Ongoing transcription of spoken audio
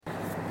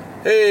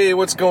Hey,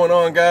 what's going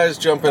on, guys?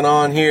 Jumping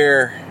on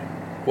here.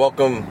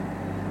 Welcome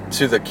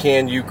to the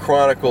Can You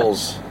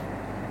Chronicles.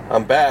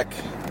 I'm back.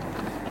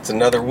 It's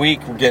another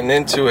week. We're getting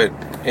into it.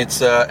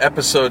 It's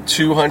episode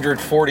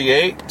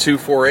 248.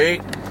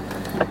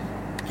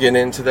 Getting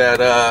into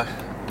that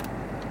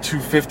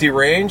 250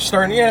 range.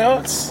 Starting,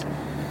 it's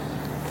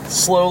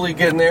slowly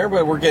getting there,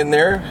 but we're getting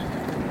there.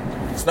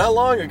 It's not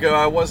long ago.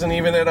 I wasn't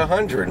even at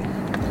 100.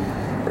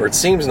 Or it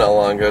seems not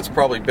long ago. It's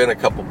probably been a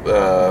couple...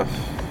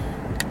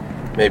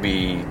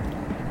 maybe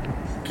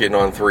getting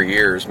on 3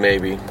 years,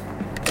 maybe,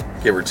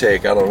 give or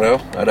take. I don't know.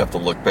 I'd have to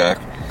look back.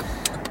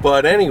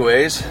 But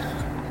anyways,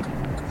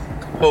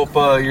 hope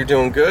you're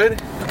doing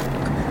good.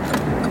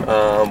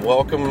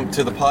 Welcome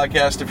to the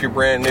podcast if you're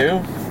brand new,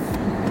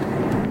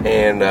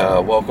 and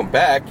welcome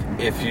back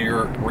if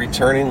you're a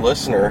returning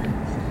listener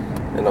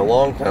and a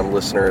long-time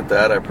listener at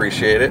that. I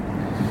appreciate it.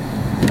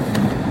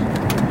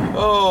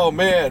 Oh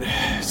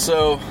man,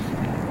 so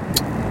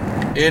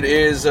it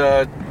is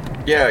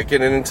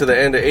getting into the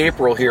end of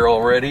April here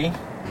already.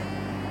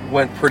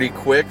 Went pretty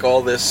quick,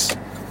 all this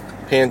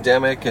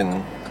pandemic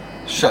and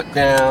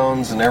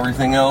shutdowns and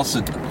everything else.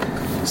 It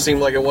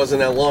seemed like it wasn't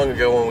that long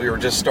ago when we were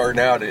just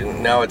starting out,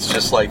 and now it's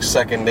just like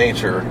second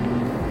nature,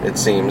 it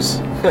seems.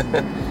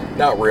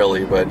 Not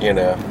really, but you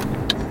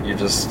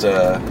just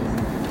a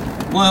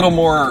little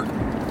more,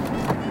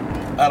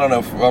 I don't know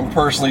if I'm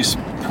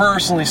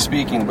personally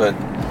speaking, but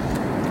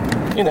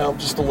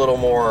just a little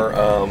more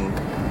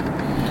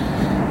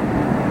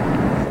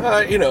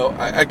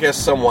I guess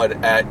somewhat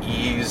at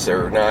ease,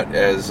 or not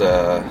as,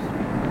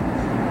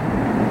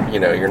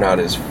 you're not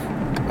as,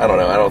 I don't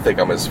know, I don't think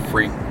I'm as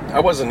freaked. I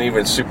wasn't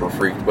even super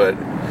freaked, but,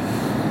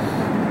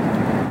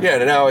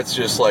 now it's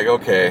just like,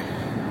 okay,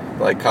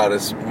 like kind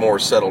of more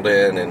settled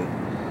in, and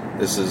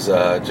this is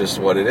just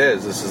what it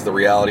is. This is the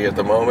reality at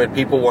the moment.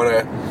 People want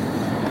to,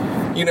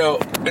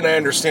 and I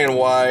understand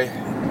why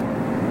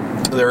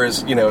there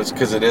is, it's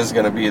because it is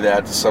going to be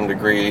that to some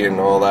degree and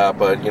all that,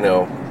 but,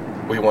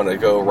 we want to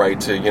go right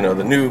to,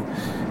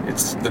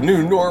 it's the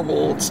new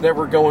normal, it's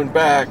never going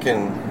back,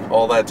 and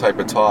all that type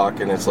of talk,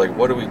 and it's like,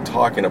 what are we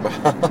talking about?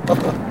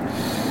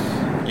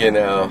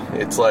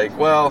 It's like,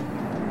 well,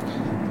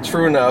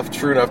 true enough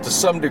to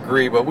some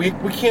degree, but we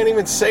can't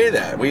even say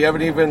that. We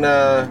haven't even,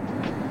 I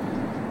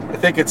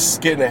think it's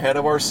getting ahead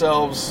of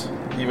ourselves,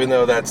 even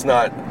though that's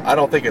not, I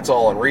don't think it's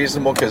all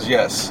unreasonable, because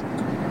yes,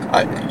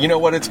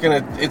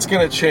 it's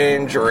gonna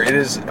change, or it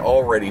is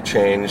already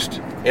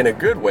changed in a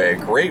good way, a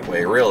great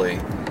way, really.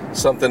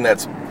 Something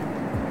that's,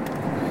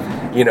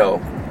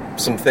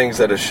 some things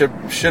that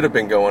should have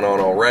been going on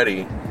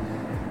already.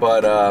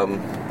 But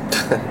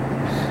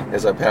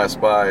as I pass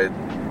by,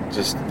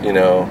 just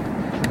another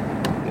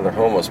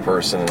homeless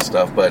person and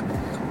stuff, but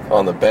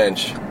on the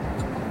bench.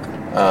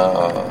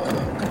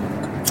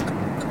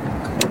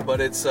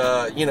 But it's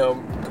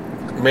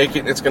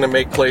it's gonna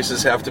make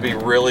places have to be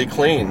really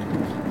clean.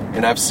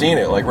 And I've seen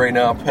it. Like right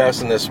now, I'm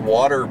passing this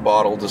water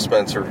bottle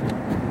dispenser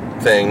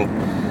thing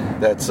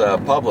that's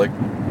public.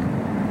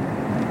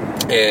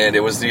 And it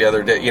was the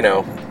other day,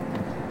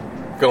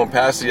 going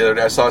past the other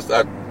day,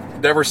 I've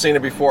never seen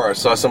it before. I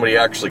saw somebody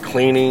actually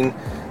cleaning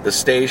the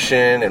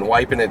station and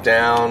wiping it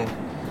down.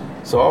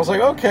 So I was like,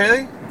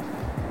 okay.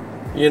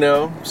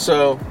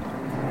 So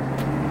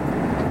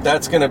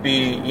that's going to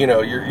be,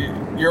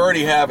 you're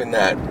already having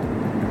that.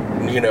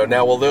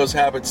 Now will those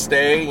habits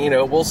stay?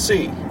 We'll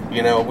see.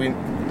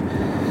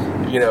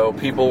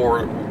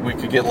 We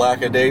could get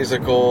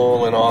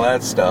lackadaisical and all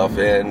that stuff,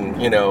 and,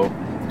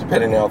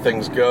 depending on how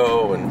things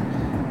go, and,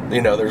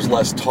 there's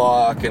less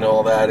talk and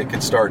all that, it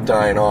could start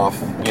dying off,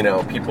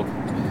 people,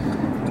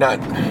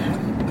 not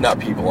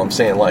people, I'm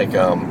saying like,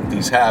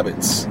 these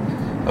habits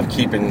of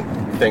keeping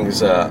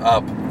things,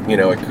 up,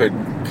 it could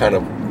kind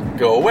of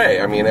go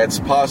away. I mean, that's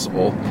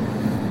possible,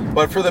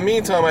 but for the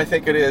meantime, I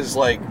think it is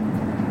like,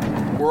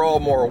 we're all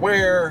more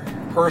aware.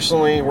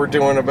 Personally, we're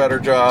doing a better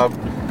job.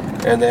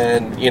 And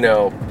then,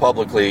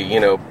 publicly,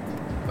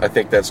 I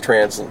think that's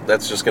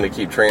just going to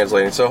keep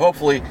translating. So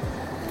hopefully,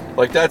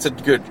 like, I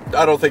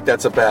don't think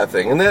that's a bad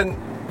thing. And then,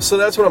 so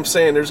that's what I'm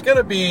saying. There's going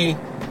to be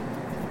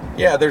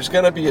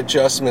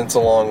adjustments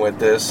along with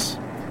this.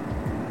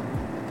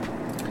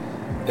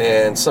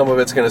 And some of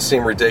it's going to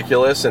seem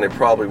ridiculous, and it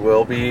probably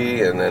will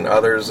be. And then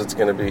others, it's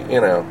going to be,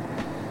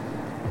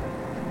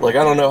 like,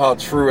 I don't know how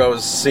true. I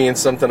was seeing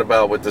something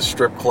about with the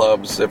strip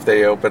clubs, if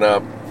they open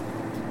up,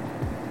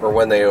 or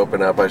when they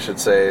open up, I should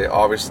say.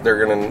 Obviously,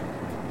 they're going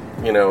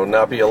to,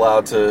 not be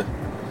allowed to,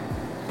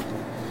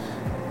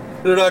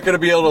 they're not going to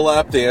be able to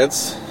lap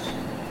dance,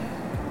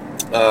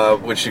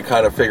 which you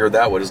kind of figured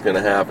that was going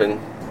to happen.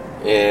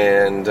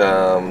 And,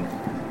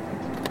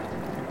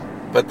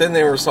 but then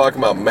they were talking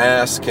about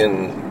masks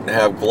and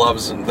have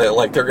gloves, and they're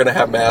going to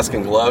have masks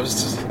and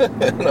gloves.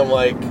 And I'm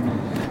like,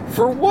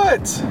 for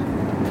what?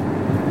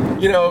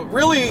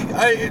 Really,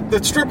 the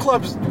strip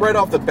clubs right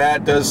off the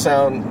bat does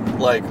sound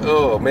like,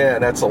 oh man,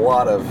 that's a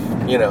lot of,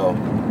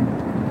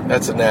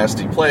 that's a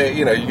nasty play.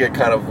 You get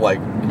kind of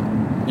like,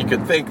 you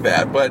could think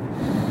that, but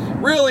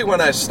really when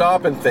I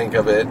stop and think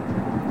of it,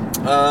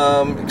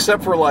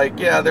 Except for like,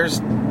 yeah, there's,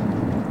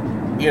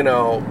 you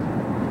know,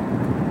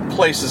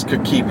 places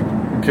could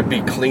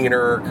be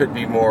cleaner, could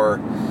be more,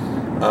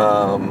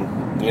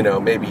 you know,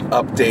 maybe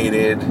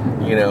updated,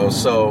 you know,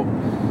 so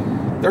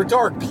they're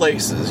dark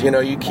places, you know,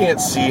 you can't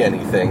see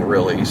anything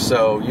really,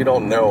 so you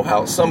don't know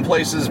how, some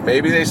places,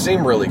 maybe they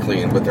seem really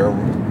clean, but they're,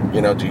 you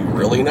know, do you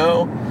really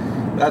know?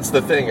 That's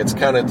the thing, it's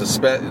kind of,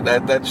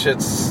 that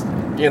shit's,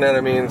 you know what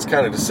I mean, it's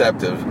kind of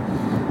deceptive,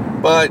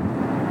 but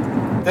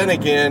then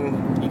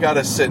again, you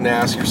gotta sit and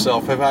ask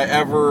yourself, have I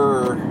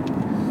ever,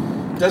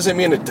 doesn't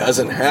mean it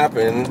doesn't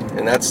happen,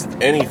 and that's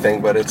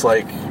anything, but it's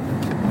like,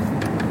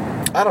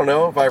 I don't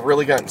know, if I've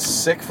really gotten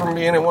sick from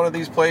being in one of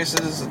these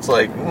places, it's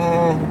like,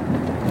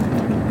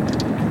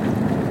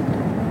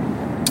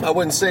 I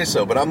wouldn't say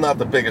so, but I'm not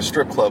the biggest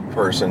strip club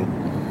person.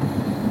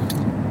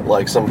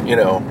 Like some, you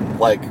know,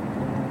 like,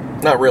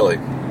 not really.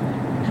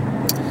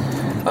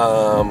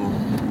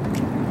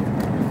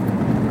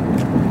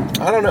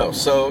 I don't know.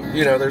 So,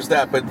 you know, there's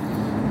that, but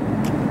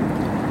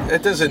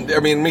it doesn't, I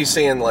mean, me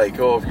saying like,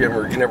 oh, if you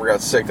never got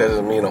sick, that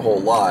doesn't mean a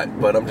whole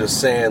lot, but I'm just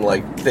saying,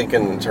 like,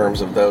 thinking in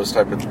terms of those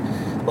type of,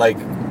 like,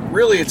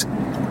 really, it's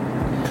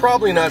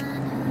probably not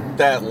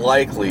that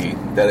likely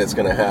that it's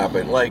going to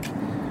happen. Like,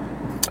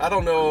 I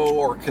don't know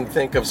or can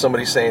think of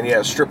somebody saying,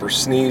 yeah, a stripper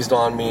sneezed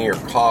on me or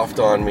coughed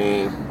on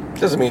me.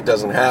 Doesn't mean it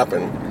doesn't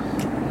happen,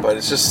 but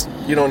it's just,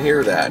 you don't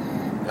hear that.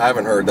 I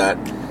haven't heard that.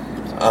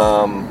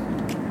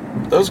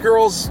 Those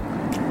girls,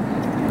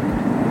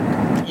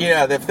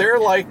 yeah, if they're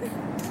like,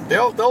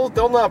 they'll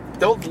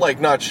like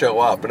not show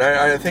up, and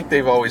I think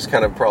they've always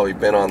kind of probably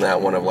been on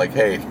that one of like,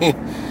 hey,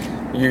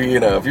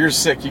 you know, if you're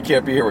sick, you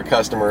can't be here with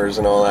customers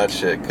and all that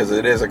shit, because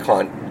it is a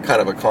kind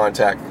of a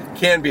contact,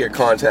 can be a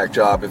contact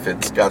job if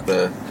it's got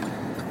the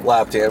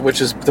lap dance,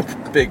 which is the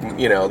big,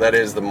 you know, that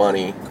is the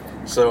money.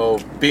 So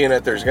being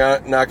that there's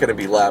not going to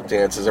be lap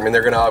dances, I mean,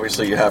 they're going to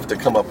obviously have to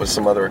come up with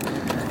some other,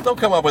 they'll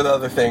come up with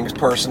other things,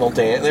 personal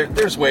dance.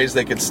 There's ways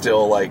they could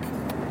still like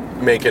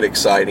make it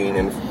exciting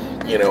and,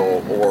 you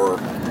know, or,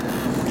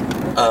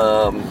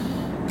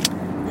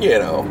 you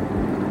know,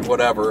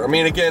 whatever. I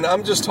mean, again,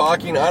 I'm just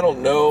talking, I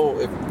don't know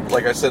if,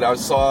 like I said, I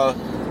saw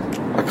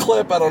a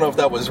clip, I don't know if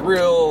that was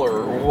real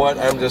or what.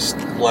 I'm just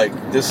like,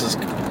 this is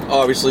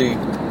obviously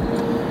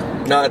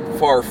not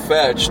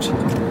far-fetched,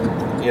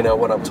 you know,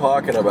 what I'm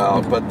talking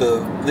about, but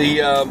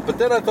but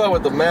then I thought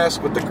with the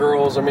mask with the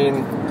girls, I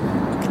mean,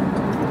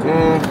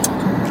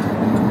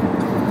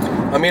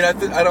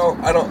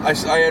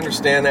 I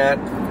understand that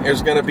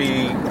there's going to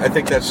be, I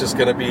think that's just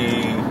going to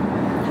be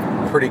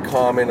pretty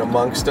common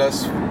amongst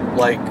us.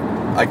 Like,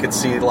 I could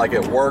see, like,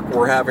 at work,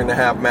 we're having to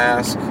have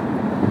masks,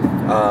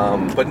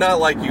 but not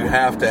like you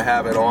have to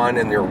have it on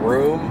in your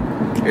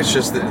room. It's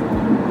just that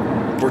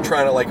we're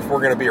trying to, like, if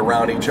we're going to be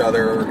around each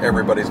other,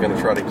 everybody's going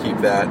to try to keep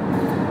that.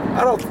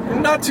 I don't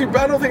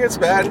think it's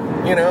bad,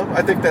 you know.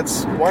 I think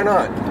that's, why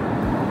not?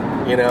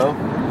 You know,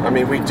 I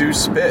mean, we do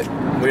spit.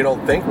 We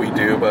don't think we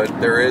do, but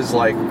there is,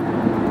 like,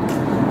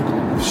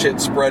 shit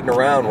spreading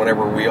around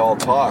whenever we all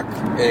talk.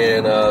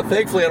 And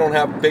thankfully I don't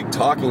have a big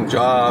talking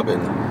job,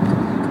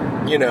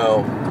 and, you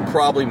know,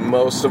 probably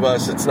most of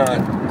us, it's not,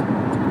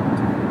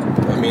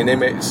 I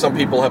mean, some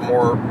people have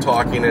more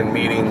talking in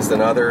meetings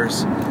than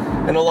others,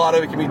 and a lot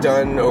of it can be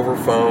done over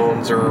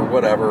phones or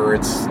whatever.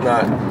 It's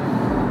not,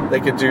 they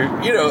could do,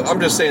 you know,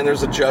 I'm just saying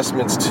there's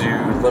adjustments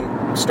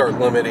to start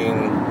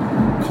limiting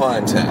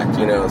contact,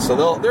 you know,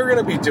 so they're going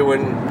to be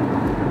doing,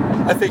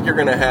 I think you're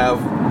going to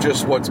have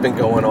just what's been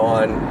going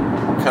on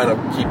kind of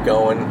keep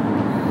going.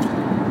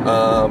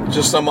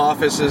 Just some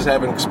offices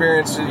haven't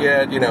experienced it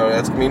yet, you know,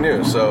 that's going to be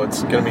new, so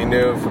it's going to be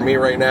new for me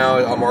right now.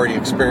 I'm already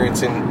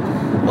experiencing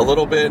a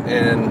little bit,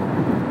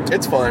 and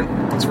it's fun.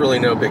 It's really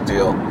no big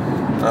deal,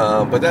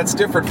 but that's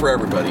different for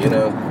everybody, you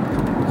know.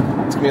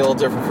 It's going to be a little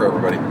different for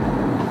everybody.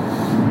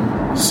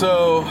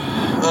 So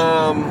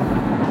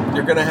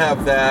you're going to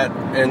have that,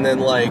 and then,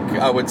 like,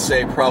 I would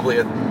say probably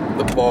at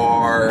the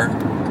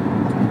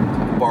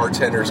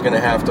bartender's going to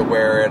have to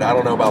wear it. I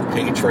don't know about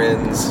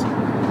patrons.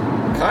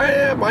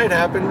 It might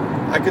happen.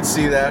 I could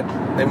see that.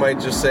 They might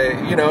just say,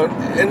 you know,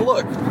 and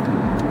look,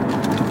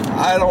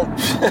 I don't,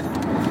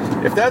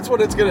 if that's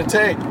what it's going to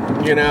take,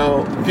 you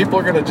know, people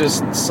are going to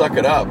just suck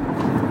it up.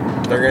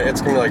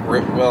 It's going to be like,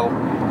 well,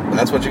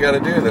 that's what you got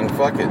to do, then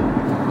fuck it.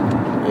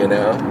 You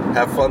know,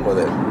 have fun with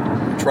it.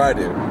 Try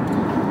to.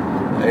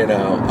 You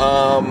know,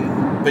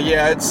 but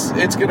yeah,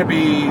 it's going to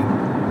be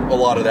a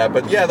lot of that.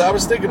 But yeah, I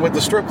was thinking with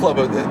the strip club,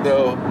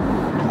 though,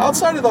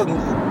 outside of the,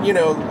 you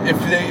know,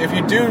 if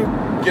you do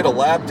get a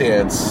lap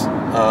dance,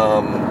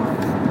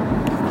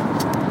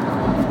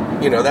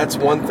 you know, that's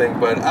one thing,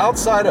 but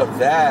outside of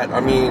that, I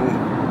mean,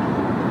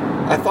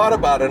 I thought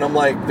about it, and I'm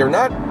like, they're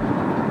not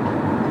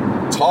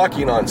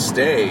talking on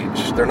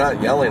stage, they're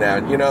not yelling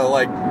at, you know,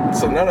 like,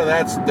 so none of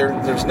that's,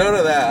 there's none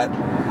of that.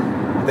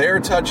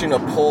 They're touching a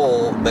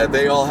pole that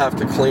they all have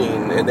to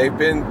clean, and they've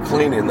been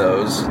cleaning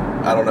those.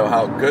 I don't know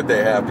how good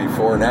they have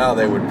before. Now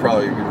they would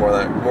probably be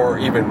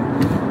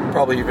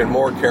even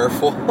more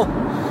careful.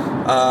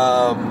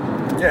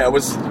 yeah, it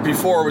was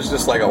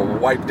just like a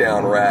wipe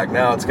down rag.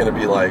 Now it's going to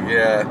be like,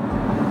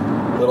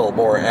 a little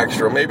more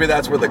extra. Maybe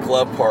that's where the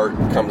glove part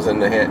comes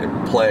into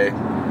play.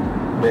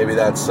 Maybe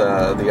that's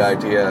the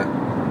idea.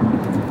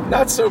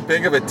 Not so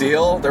big of a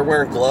deal. They're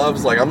wearing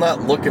gloves. Like, I'm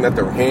not looking at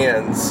their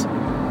hands.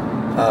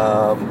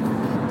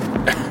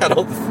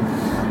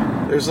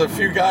 There's a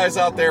few guys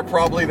out there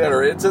probably that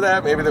are into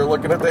that. Maybe they're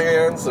looking at the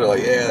hands. They're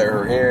like, yeah, they're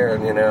her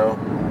hand, you know.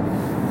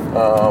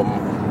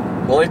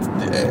 Well,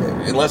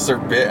 unless they're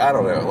big, I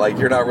don't know. Like,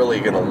 you're not really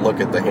going to look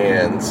at the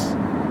hands.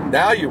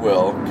 Now you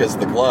will, because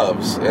the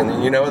gloves.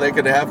 And, you know, they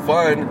could have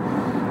fun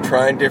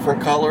trying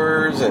different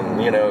colors,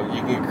 and, you know,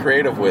 you can get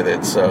creative with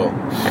it. So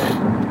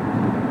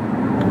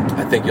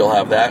I think you'll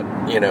have that,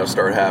 you know,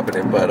 start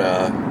happening. But,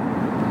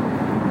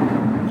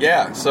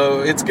 yeah, so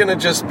it's going to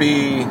just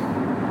be...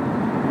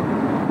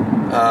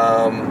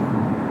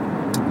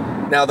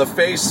 now the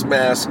face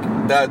mask,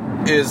 that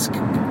is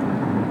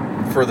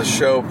for the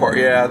show part.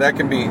 Yeah, that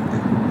could be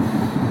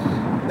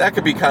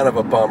kind of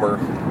a bummer.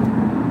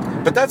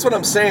 But that's what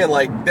I'm saying.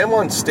 Like, them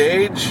on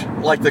stage,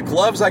 like the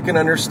gloves, I can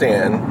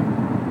understand.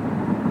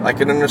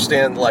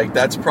 Like,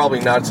 that's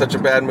probably not such a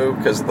bad move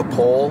because of the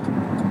pole.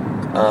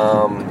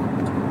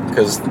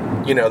 Because,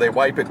 you know, they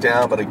wipe it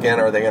down, but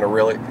again, are they going to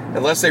really,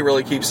 unless they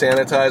really keep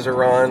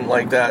sanitizer on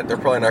like that, they're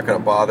probably not going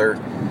to bother.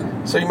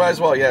 So you might as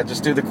well,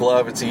 just do the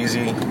glove. It's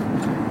easy.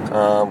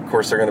 Of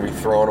course, they're going to be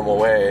throwing them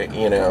away,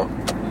 you know.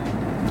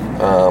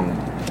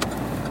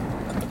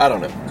 I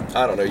don't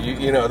know.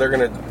 You know,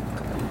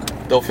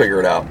 they'll figure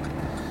it out.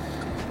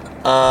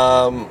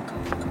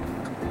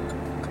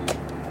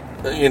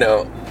 You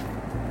know,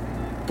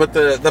 but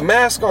the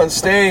mask on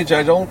stage,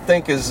 I don't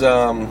think is,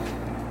 I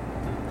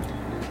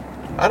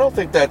don't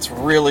think that's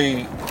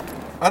really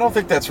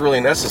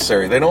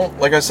necessary. They don't,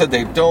 like I said,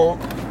 they don't.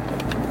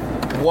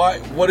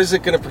 What is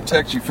it going to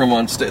protect you from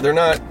on stage? They're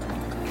not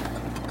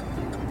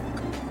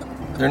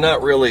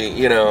really,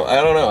 you know,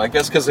 I don't know. I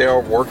guess because they are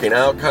working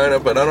out kind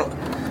of, but I don't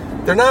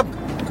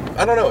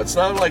know. It's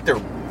not like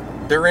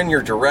they're in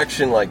your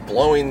direction, like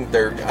blowing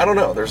I don't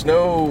know. There's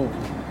no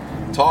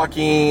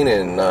talking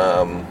and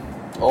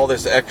all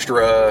this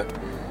extra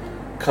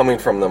coming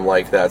from them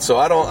like that. So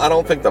I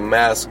don't think the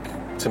mask,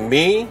 to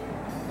me,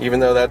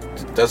 even though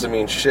that doesn't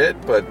mean shit,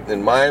 but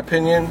in my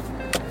opinion,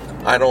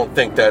 I don't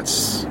think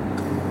that's,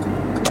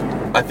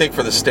 I think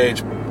for the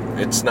stage,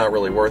 it's not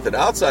really worth it.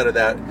 Outside of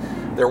that,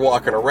 they're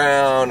walking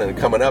around and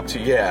coming up to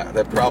you. Yeah,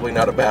 that's probably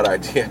not a bad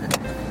idea.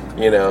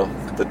 You know,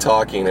 the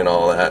talking and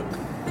all that.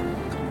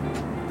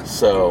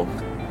 So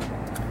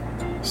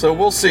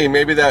we'll see.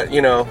 Maybe that,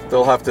 you know,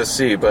 they'll have to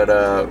see. But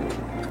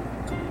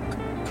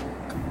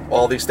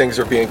all these things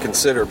are being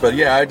considered. But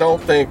yeah, I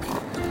don't think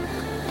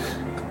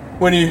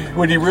when you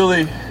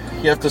really,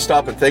 you have to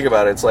stop and think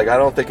about it. It's like, I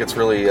don't think it's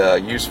really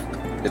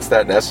it's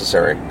that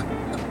necessary.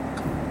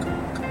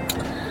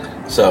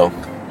 So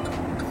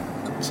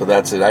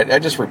that's it. I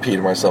just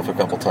repeated myself a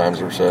couple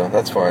times or so.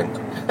 That's fine.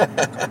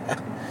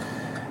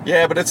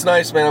 Yeah, but it's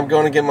nice, man. I'm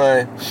going to get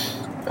my...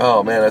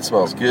 Oh, man, that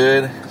smells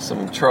good.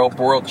 Some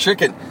broiled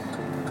chicken.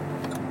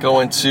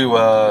 Going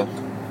to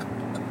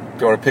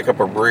pick up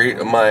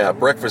my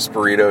breakfast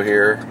burrito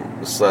here.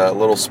 This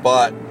little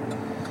spot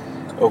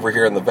over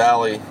here in the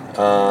valley.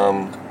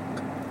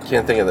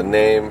 Can't think of the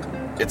name.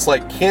 It's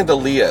like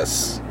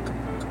Candelias.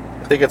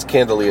 I think it's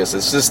Candelias.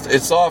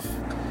 It's off...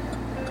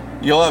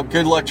 You'll have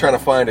good luck trying to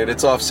find it.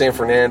 It's off San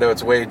Fernando.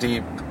 It's way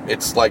deep.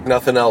 It's like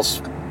nothing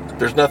else.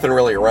 There's nothing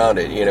really around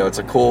it. You know, it's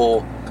a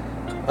cool,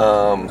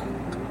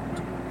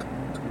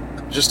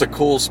 just a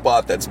cool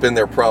spot that's been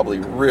there probably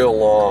real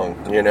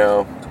long, you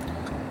know.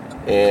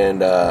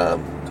 And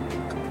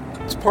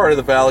it's part of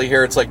the valley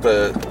here. It's like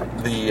the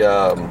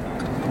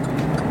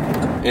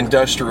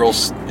industrial,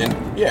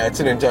 it's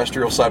an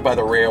industrial side by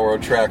the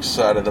railroad tracks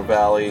side of the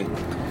valley.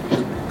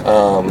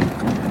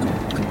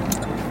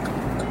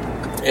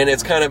 And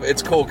it's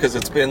cool because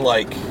it's kind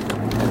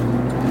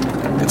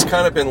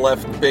of been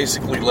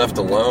left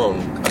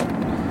alone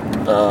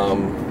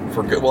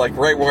for good. Like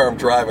right where I'm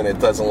driving, it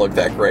doesn't look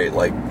that great.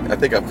 Like, I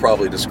think I've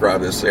probably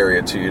described this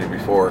area to you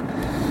before.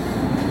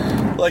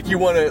 Like,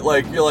 you're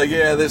like,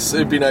 yeah,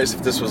 it'd be nice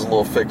if this was a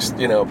little fixed,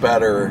 you know,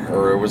 better,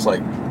 or it was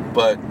like,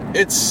 but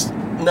it's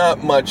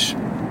not much.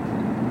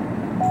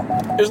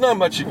 There's not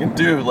much you can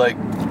do. Like,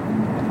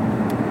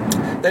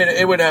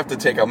 it would have to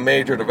take a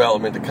major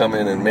development to come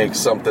in and make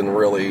something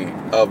really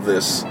of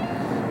this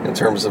in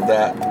terms of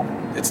that.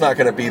 It's not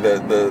going to be the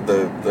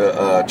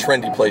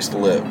trendy place to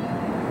live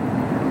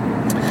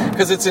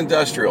because it's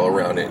industrial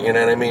around it. You know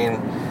what I mean?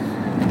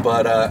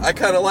 But I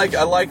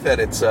like that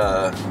it's.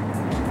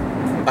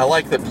 I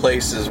like the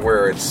places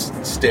where it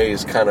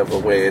stays kind of the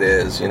way it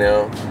is. You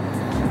know,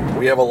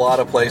 we have a lot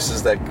of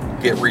places that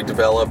get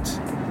redeveloped,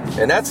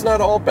 and that's not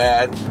all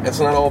bad.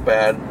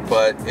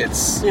 But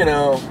it's, you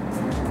know.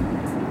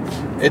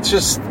 It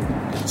just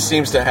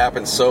seems to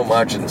happen so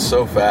much and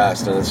so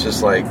fast, and it's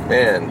just like,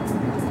 man,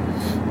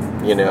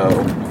 you know,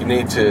 you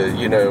need to,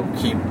 you know,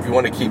 you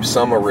want to keep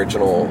some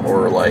original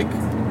or like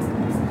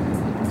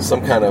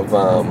some kind of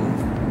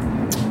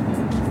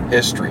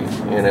history,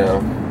 you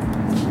know.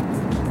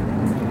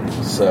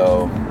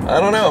 So I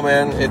don't know,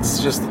 man.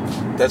 That's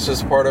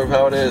just part of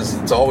how it is.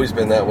 It's always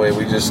been that way.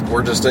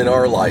 We're just in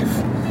our life.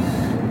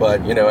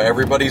 But, you know,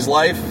 everybody's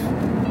life,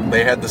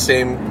 they had the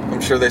same,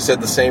 I'm sure they said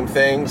the same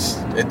things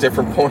at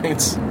different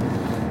points,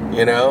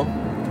 you know.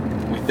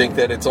 We think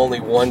that it's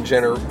only one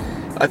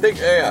I think,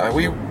 yeah,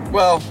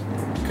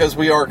 because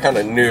we are kind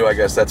of new, I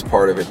guess that's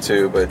part of it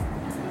too,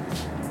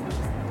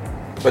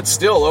 but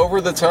still,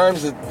 over the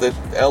times that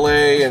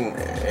LA and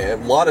a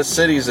lot of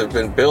cities have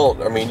been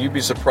built, I mean, you'd be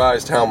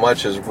surprised how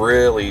much has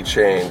really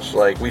changed.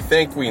 Like, we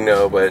think we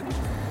know, but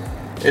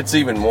it's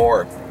even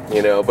more,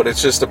 you know. But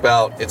it's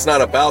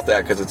not about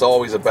that, because it's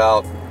always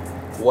about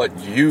what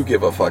you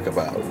give a fuck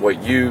about.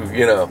 What you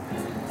know.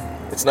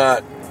 It's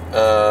not,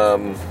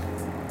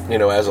 you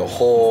know, as a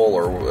whole,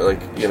 or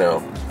like, you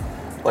know.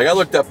 Like, I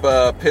looked up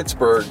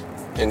Pittsburgh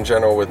in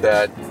general with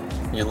that.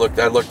 I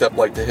looked up,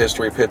 like, the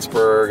history of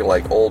Pittsburgh,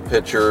 like, old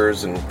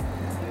pictures, and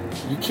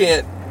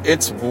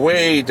it's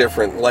way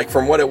different, like,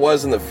 from what it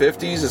was in the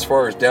 50s as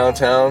far as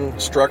downtown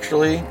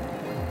structurally.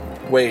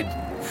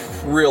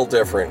 Real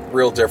different.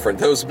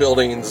 Those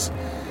buildings,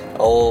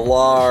 a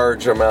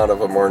large amount of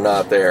them are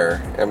not there.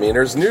 I mean,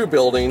 there's new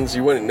buildings,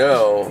 you wouldn't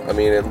know. I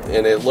mean,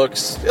 it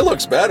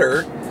looks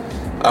better.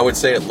 I would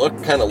say it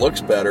kind of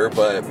looks better,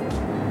 but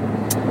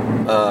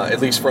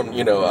at least from,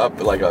 you know, up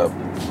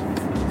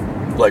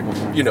like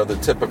you know, the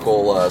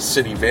typical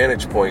city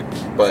vantage point,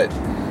 but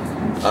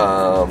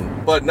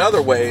in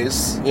other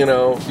ways, you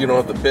know, you don't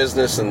have the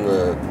business and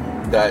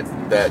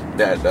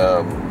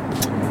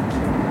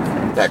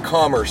that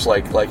commerce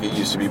like it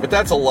used to be. But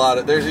that's a lot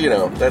of, there's, you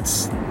know,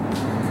 that's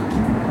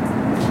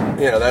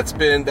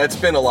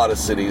been a lot of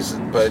cities.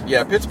 But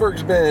yeah,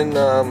 Pittsburgh's been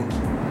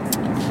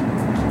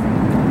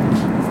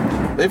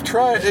they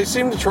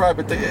seem to try,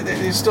 but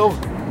they still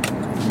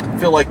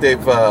feel like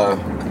they've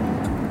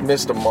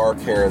missed a mark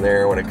here and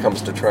there when it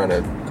comes to trying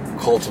to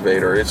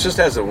cultivate, or it just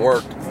hasn't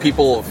worked.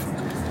 People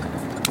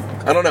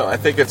have, I don't know, I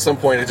think at some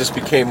point it just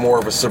became more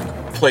of a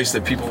place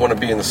that people want to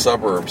be in the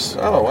suburbs.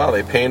 Oh wow,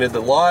 they painted the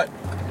lot,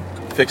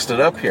 fixed it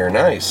up here,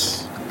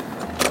 nice.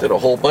 Did a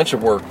whole bunch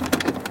of work.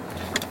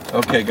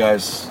 Okay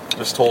guys,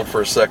 just hold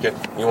for a second,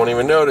 you won't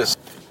even notice.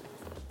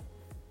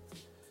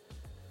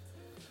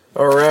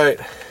 Alright,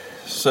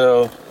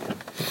 so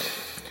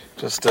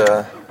just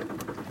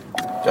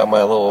got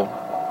my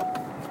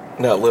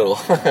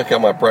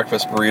got my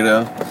breakfast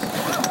burrito.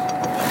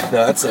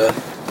 No,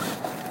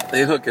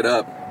 they hook it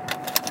up.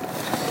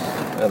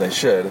 Yeah, they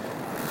should.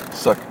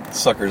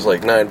 Sucker's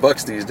like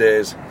 $9 these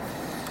days.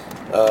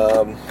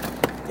 Yeah,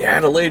 I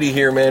had a lady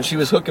here, man. She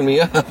was hooking me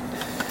up.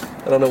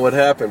 I don't know what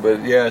happened,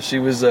 but yeah, she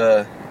was.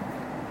 It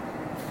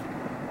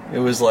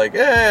was a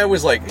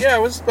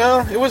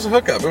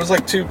hookup. It was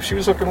like She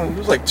was hooking. It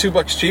was like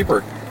 $2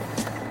 cheaper.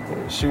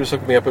 She was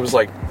hooking me up. It was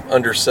like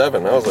under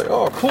 $7. I was like,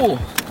 oh, cool.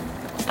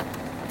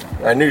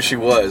 I knew she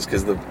was,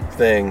 because the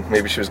thing,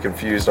 maybe she was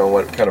confused on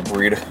what kind of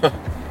burrito.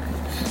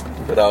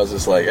 But I was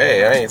just like,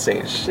 hey, I ain't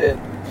saying shit.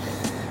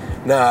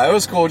 Nah, it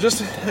was cool.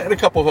 Just had a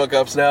couple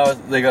hookups. Now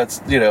they got,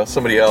 you know,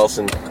 somebody else,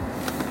 and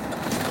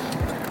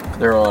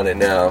they're on it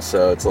now.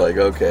 So it's like,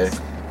 okay.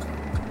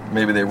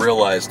 Maybe they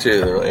realized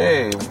too. They're like,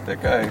 hey,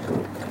 that guy,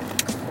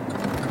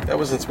 that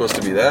wasn't supposed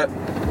to be that.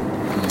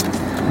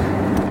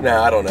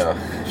 Nah, I don't know.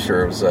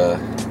 Sure, it was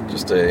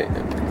just a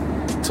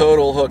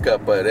total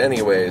hookup. But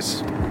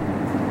anyways,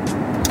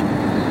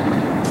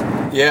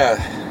 yeah,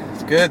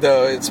 it's good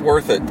though. It's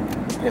worth it.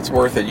 It's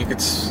worth it. You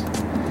could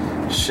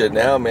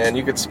now, man.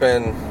 You could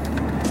spend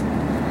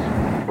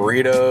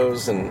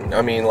burritos, and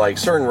I mean, like,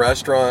 certain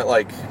restaurant,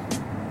 like,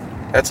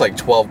 that's like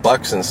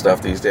 $12 and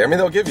stuff these days. I mean,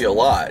 they'll give you a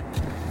lot.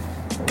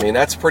 I mean,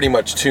 that's pretty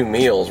much 2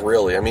 meals,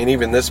 really. I mean,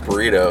 even this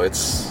burrito,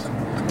 it's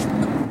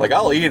like,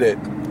 I'll eat it.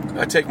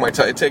 I take my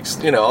time. It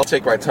takes, you know, I'll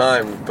take my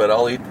time, but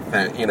I'll eat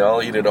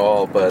it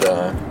all. But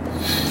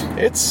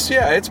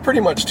it's pretty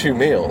much 2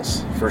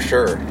 meals for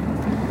sure.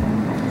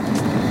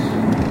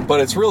 But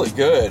it's really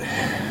good,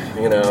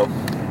 you know.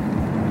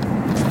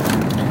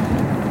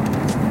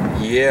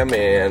 Yeah,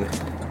 man.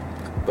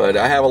 But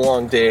I have a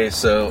long day,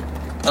 so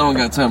I don't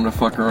got time to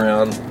fuck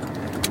around.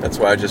 That's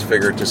why I just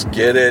figured, just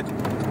get it.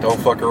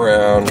 Don't fuck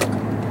around.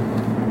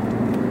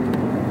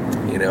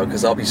 You know,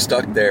 because I'll be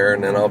stuck there,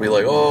 and then I'll be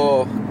like,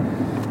 oh,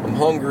 I'm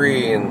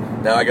hungry,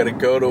 and now I got to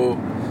go to,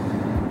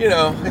 you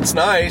know, it's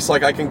nice.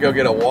 Like, I can go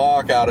get a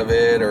walk out of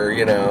it, or,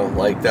 you know,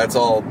 like, that's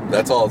all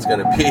it's going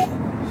to be.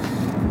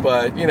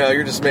 But, you know,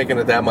 you're just making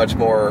it that much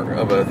more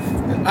of a,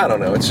 I don't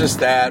know, it's just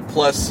that.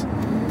 Plus,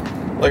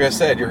 like I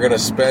said, you're going to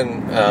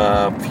spend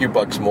a few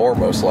bucks more,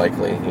 most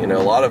likely. You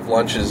know, a lot of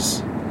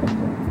lunches,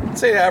 I'd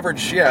say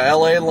average,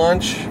 LA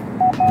lunch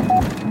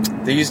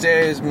these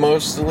days,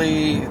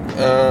 mostly,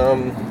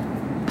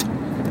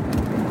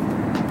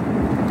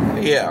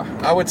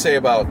 I would say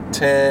about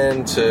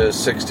 $10 to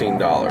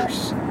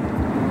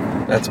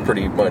 $16. That's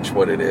pretty much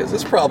what it is.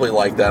 It's probably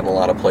like that in a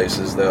lot of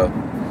places, though.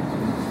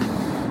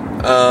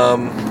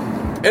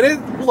 And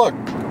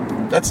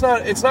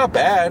it's not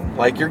bad.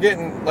 Like, you're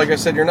getting, like I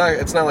said,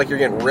 it's not like you're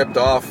getting ripped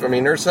off. I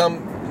mean, there's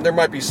some there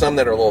might be some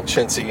that are a little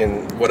chintzy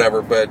and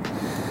whatever, but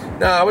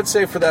no, I would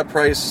say for that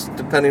price,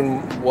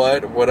 depending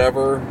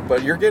whatever,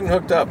 but you're getting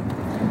hooked up.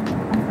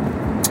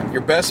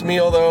 Your best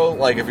meal though,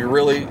 like if you're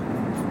really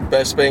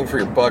best bang for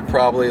your buck,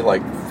 probably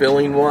like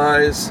filling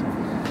wise,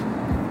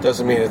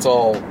 doesn't mean it's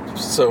all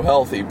so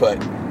healthy, but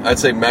I'd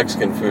say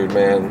Mexican food,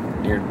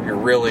 man. You're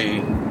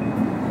really,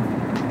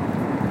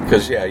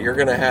 because yeah, you're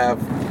gonna have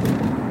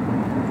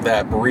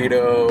that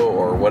burrito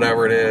or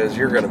whatever it is,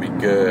 you're gonna be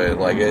good.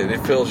 Like it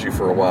fills you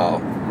for a while,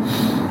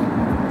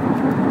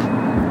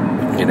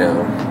 you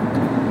know.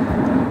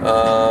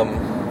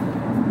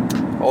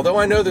 Although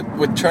I know that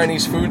with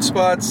Chinese food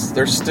spots,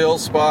 there's still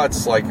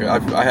spots, like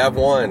I have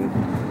one,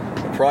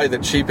 probably the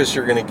cheapest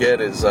you're going to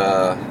get is, you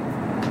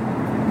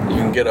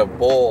can get a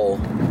bowl,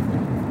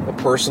 a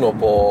personal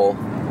bowl,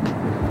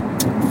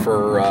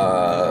 for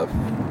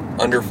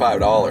under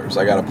 $5.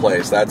 I got a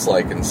place, that's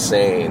like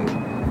insane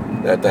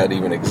that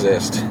even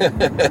exists. And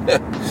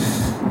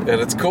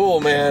it's cool,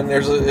 man.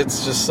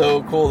 It's just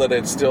so cool that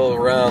it's still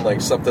around,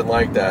 like something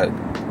like that.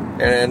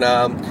 And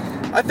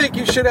I think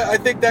you should. I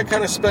think that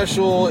kind of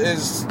special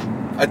is.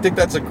 I think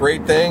that's a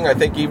great thing. I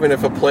think even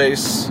if a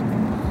place,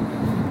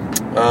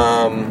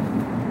 I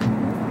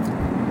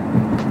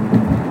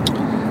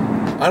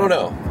don't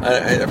know.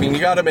 I mean, you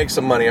got to make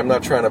some money. I'm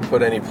not trying to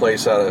put any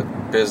place out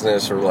of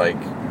business or like,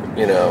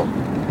 you know.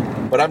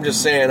 But I'm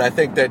just saying. I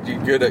think that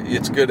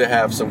it's good to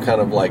have some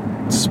kind of like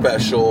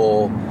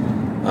special,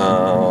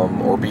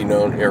 or be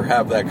known or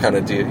have that kind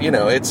of deal. You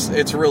know,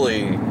 it's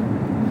really.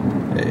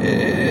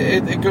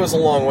 It goes a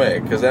long way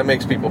because that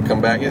makes people come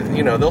back.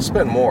 You know, they'll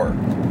spend more.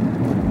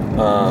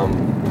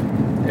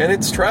 And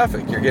it's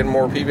traffic. You're getting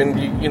more people.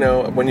 You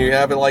know, when you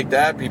have it like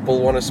that,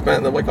 people want to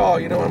spend. They're like, oh,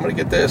 you know, I'm going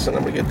to get this and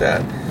I'm going to get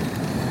that.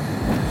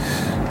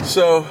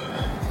 So,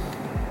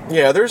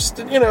 yeah, there's,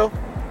 you know,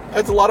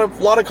 it's a lot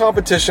of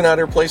competition out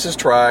there. Places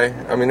try.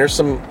 I mean, there's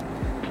some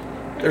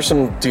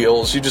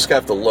deals. You just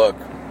have to look.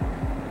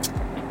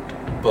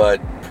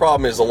 But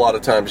problem is, a lot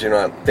of times you're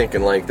not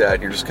thinking like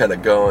that. You're just kind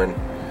of going.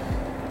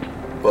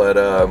 But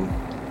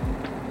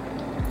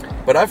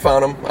I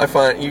found them. I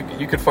find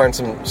you could find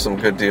some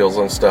good deals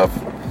on stuff.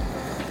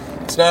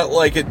 It's not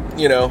like it,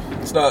 you know,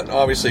 it's not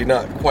obviously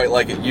not quite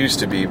like it used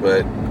to be,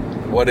 but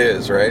what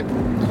is, right?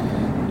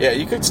 Yeah,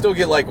 you could still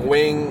get like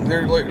wing.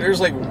 There's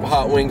like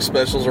hot wing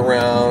specials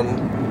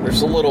around.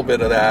 There's a little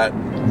bit of that.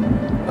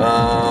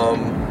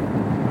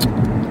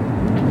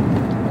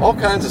 All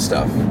kinds of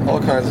stuff.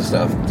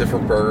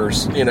 Different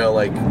burgers, you know,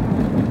 like.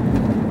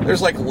 There's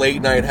like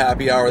late night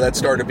happy hour that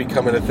started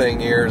becoming a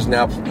thing years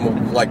now.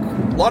 Like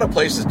a lot of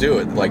places do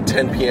it, like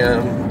 10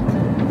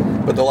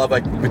 p.m. But they'll have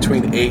like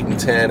between 8 and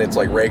 10. It's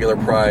like regular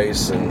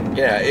price, and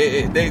yeah,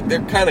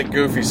 they're kind of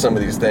goofy, some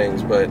of these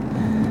things. But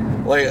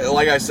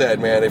like I said,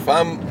 man, if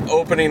I'm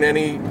opening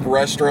any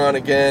restaurant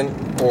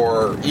again,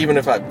 or even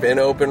if I've been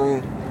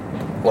open,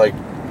 like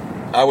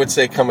I would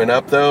say coming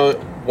up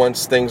though,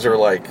 once things are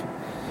like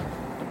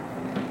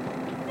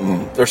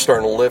they're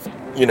starting to lift,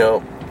 you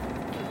know.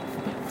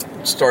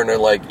 Starting to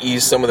like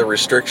ease some of the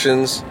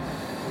restrictions.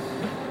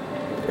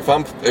 If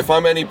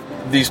I'm any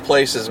of these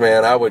places,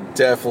 man, I would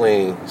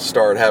definitely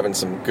start having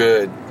some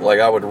good, like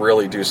I would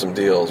really do some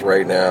deals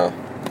right now,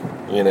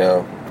 you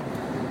know.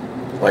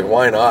 Like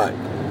why not?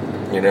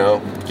 You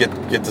know, get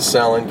the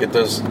selling, get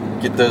those,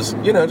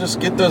 you know, just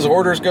get those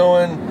orders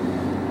going.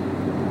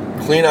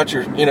 Clean out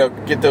your, you know,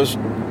 get those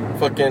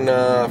fucking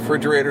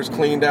refrigerators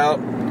cleaned out,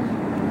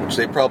 which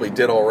they probably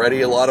did already.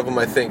 A lot of them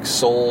I think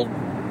sold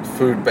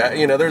food back,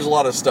 you know, there's a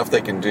lot of stuff they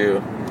can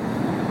do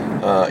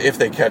if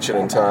they catch it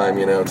in time,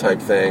 you know, type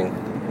thing,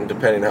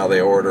 depending how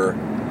they order.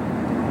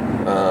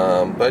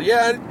 But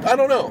yeah, I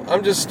don't know.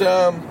 I'm just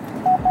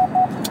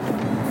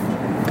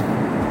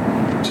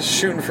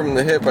shooting from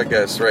the hip, I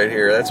guess, right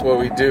here. That's what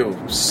we do.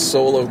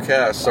 Solo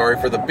cast. Sorry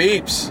for the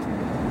beeps.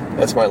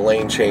 That's my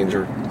lane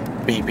changer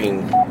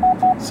beeping,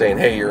 saying,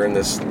 hey, you're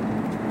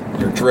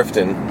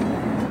drifting,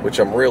 which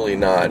I'm really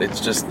not.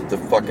 It's just the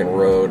fucking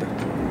road.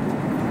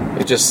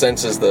 It just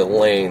senses the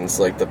lanes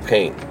like the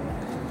paint.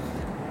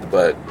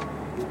 But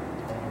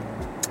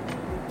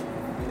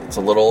it's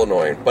a little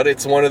annoying. But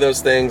it's one of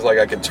those things, like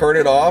I can turn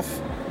it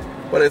off,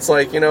 but it's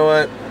like, you know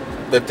what?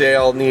 The day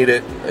I'll need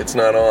it, it's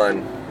not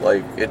on.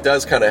 Like, it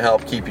does kind of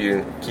help keep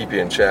you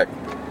in check.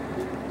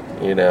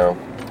 You know.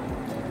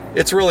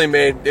 It's really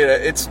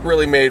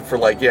made for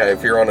like, yeah,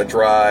 if you're on a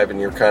drive and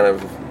you're kind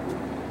of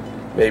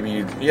maybe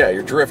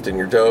you're drifting,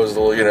 you're dozed a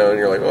little, you know, and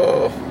you're like,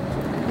 oh.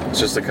 It's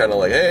just a kind of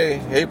like,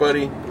 hey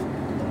buddy.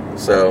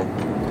 So,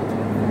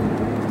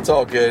 it's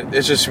all good.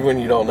 It's just when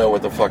you don't know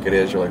what the fuck it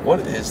is, you're like, what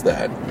is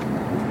that?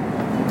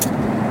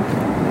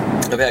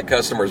 I've had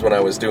customers when I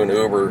was doing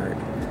Uber.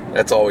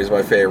 That's always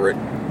my favorite.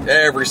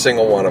 Every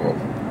single one of them.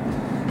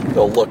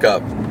 They'll look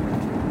up.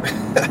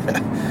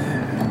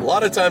 A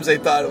lot of times they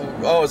thought,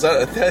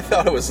 I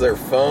thought it was their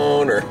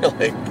phone or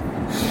like,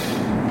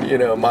 you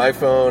know, my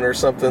phone or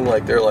something.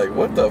 Like, they're like,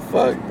 what the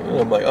fuck? And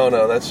I'm like, oh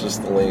no, that's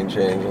just the lane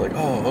change. They're like,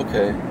 oh,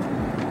 okay.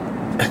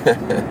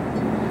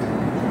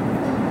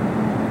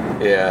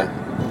 Yeah,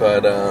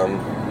 but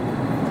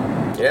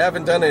Yeah, I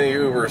haven't done any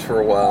Ubers for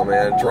a while,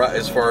 man.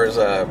 As far as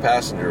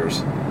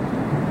passengers,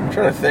 I'm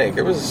trying to think.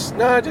 It was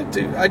no, I did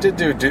do.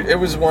 It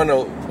was one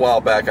a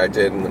while back. I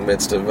did in the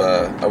midst of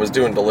I was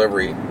doing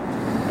delivery.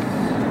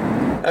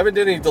 I haven't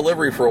done any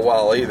delivery for a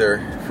while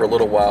either. For a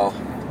little while.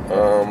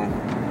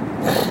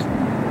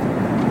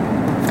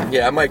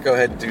 Yeah, I might go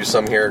ahead and do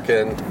some here,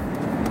 Ken.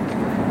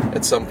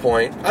 At some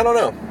point, I don't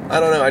know. I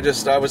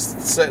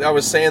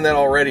was saying that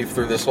already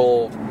through this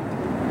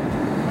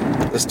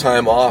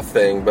time off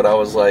thing, but I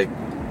was like,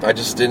 I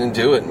just didn't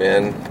do it,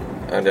 man.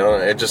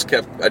 I just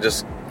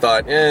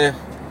thought, it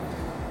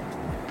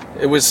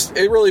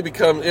really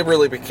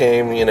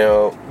became, you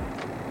know,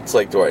 it's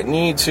like, do I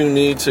need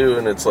to,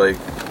 and it's like,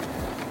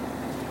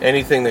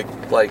 anything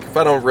that, like, if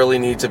I don't really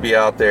need to be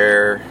out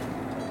there,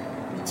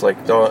 it's like,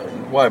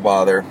 why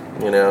bother,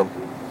 you know?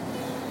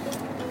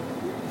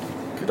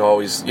 Could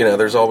always, you know,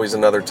 there's always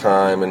another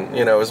time, and,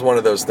 you know, it was one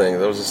of those things.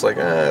 I was just like,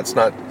 it's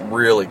not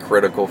really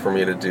critical for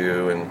me to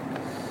do, and,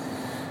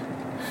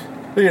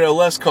 you know,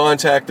 less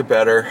contact the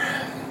better,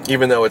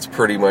 even though it's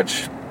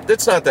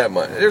not that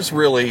much.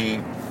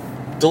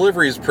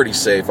 Delivery is pretty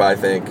safe, I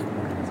think.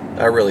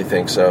 I really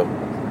think so.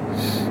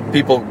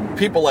 People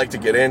like to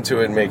get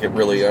into it and make it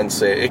really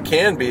unsafe. It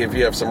can be if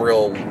you have some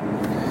real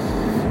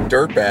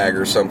dirtbag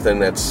or something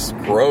that's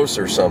gross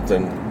or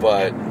something,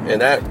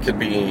 and that could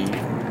be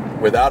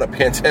without a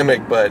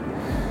pandemic, but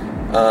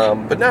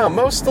no,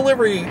 most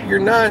delivery,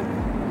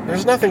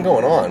 there's nothing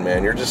going on,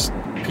 man.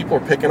 People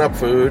are picking up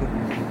food.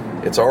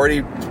 It's already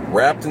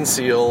wrapped and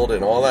sealed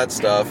and all that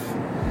stuff.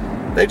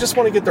 They just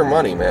want to get their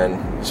money, man.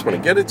 They just want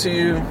to get it to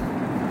you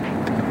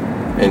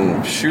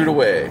and shoot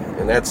away,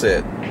 and that's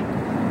it.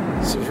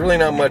 So there's really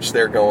not much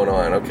there going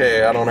on.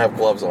 Okay, I don't have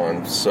gloves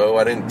on, so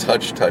I didn't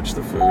touch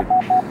the food.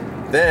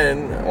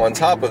 Then, on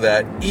top of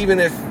that, even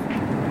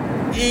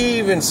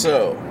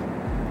so,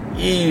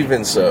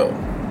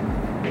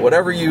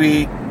 whatever you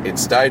eat,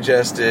 it's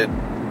digested,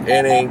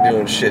 it ain't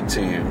doing shit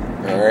to you,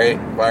 alright?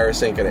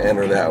 Virus ain't gonna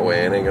enter that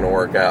way, it ain't gonna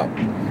work out.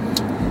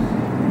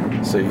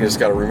 So you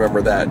just gotta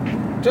remember that.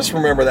 Just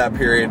remember that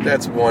period.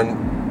 That's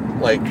one,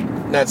 like,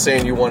 not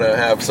saying you want to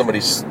have somebody,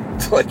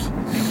 like,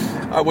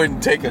 I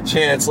wouldn't take a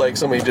chance, like,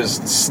 somebody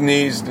just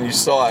sneezed and you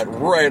saw it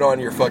right on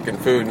your fucking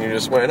food and you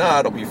just went,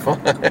 it'll be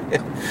fine.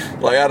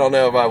 Like, I don't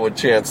know if I would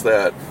chance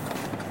that.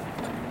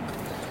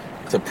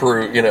 To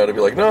prove, you know, to be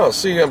like, no,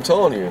 see, I'm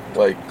telling you,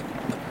 like,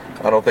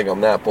 I don't think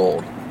I'm that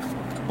bold,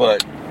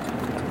 but,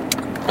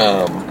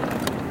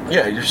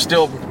 yeah, you're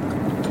still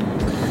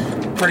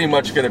pretty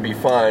much going to be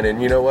fine,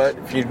 and you know what,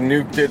 if you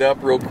nuked it up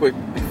real quick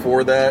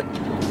before that,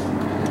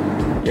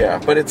 yeah,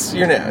 but it's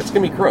going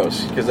to be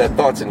gross, because that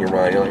thought's in your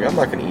mind, you're like, I'm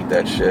not going to eat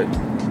that shit,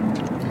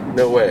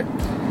 no way.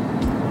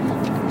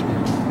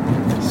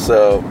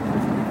 So,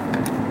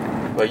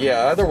 but yeah,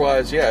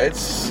 otherwise, yeah,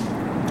 it's,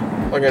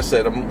 like I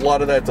said, a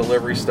lot of that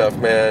delivery stuff,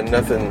 man,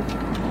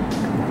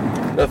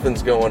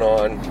 nothing's going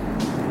on.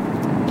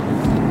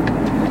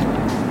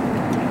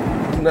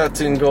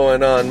 Nothing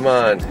going on,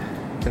 man.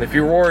 And if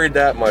you're worried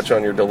that much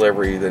on your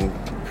delivery, then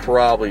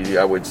probably,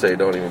 I would say,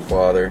 don't even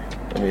bother.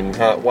 I mean,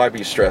 why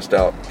be stressed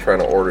out trying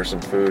to order some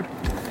food?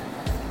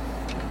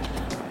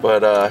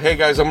 But, hey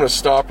guys, I'm going to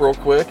stop real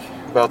quick.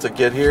 About to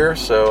get here,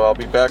 so I'll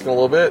be back in a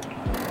little bit.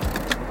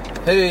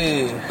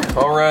 Hey,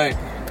 alright,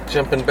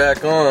 jumping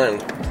back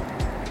on.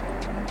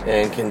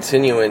 And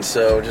continuing,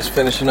 so just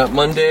finishing up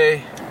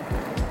Monday,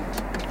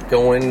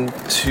 on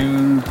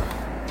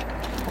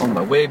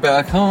my way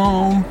back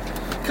home,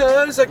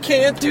 cause I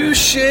can't do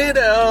shit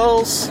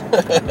else.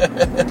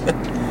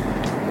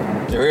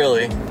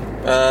 Really?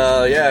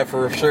 Yeah,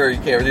 for sure, you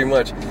can't do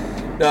much.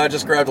 No, I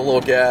just grabbed a little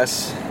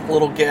gas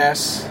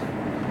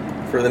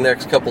for the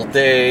next couple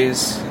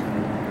days.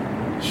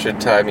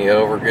 Should tie me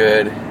over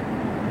good.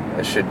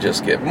 I should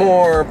just get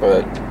more,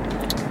 but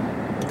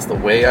it's the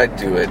way I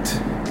do it.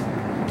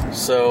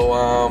 So,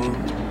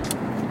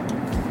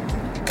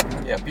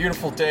 yeah,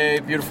 beautiful day,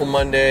 beautiful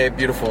Monday,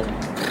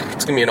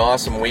 it's gonna be an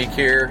awesome week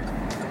here.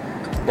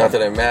 Not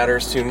that it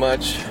matters too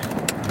much,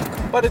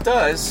 but it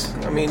does.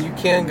 I mean, you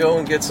can go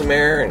and get some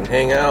air and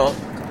hang out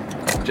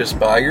just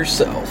by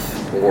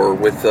yourself, or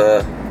with,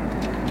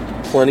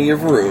 plenty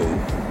of room.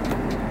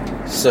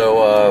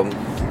 So,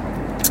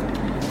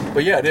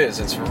 but yeah, it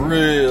is. It's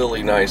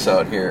really nice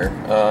out here.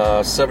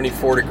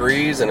 74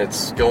 degrees, and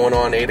it's going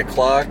on 8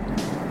 o'clock.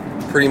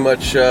 Pretty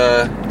much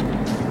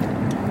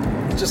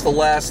just the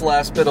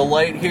last bit of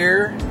light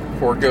here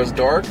before it goes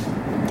dark.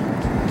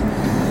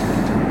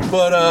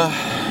 But,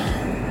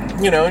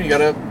 you know, you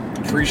gotta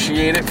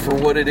appreciate it for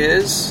what it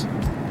is.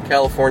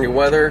 California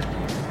weather.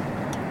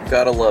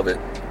 Gotta love it.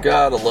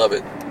 Gotta love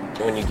it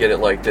when you get it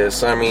like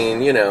this. I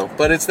mean, you know,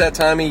 but it's that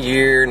time of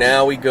year.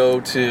 Now we go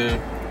to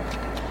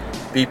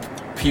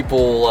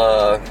people,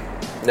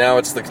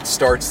 now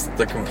starts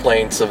the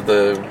complaints of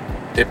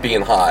it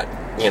being hot.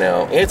 You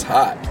know, it's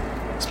hot.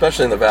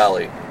 Especially in the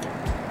valley,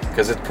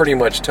 because it pretty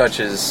much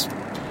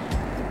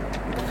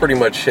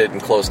hitting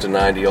close to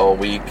 90 all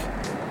week.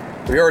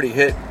 We already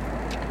hit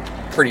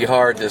pretty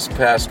hard this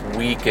past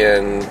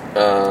weekend,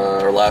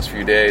 or last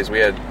few days. We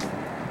had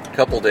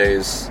couple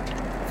days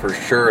for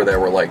sure that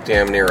were like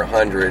damn near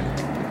 100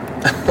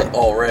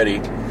 already.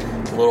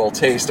 A little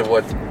taste of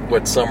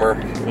what summer,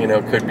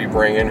 could be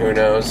bringing. Who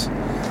knows?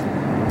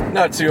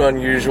 Not too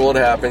unusual. It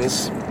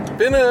happens.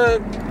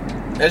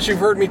 As you've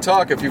heard me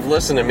talk, if you've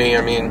listened to me,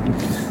 I mean,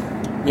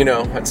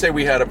 I'd say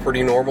we had a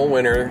pretty normal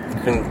winter,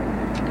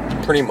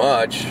 pretty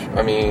much.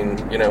 I mean,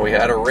 we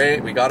got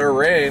our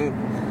rain,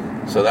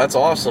 so that's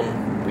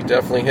awesome. We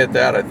definitely hit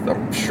that.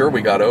 I'm sure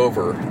we got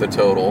over the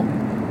total.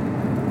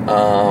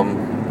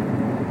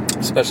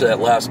 Especially that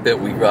last bit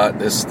we got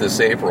this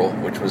April,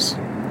 which was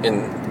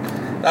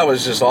that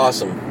was just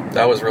awesome.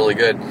 That was really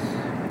good.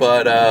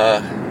 But,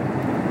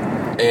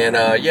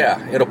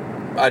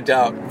 I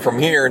doubt from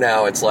here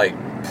now it's like,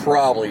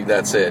 probably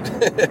that's it.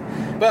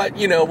 But,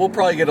 we'll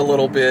probably get a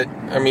little bit,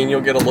 I mean,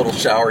 you'll get a little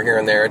shower here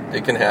and there.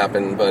 It can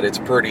happen, but it's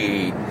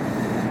pretty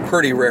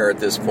rare at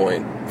this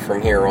point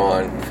from here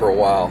on for a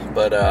while.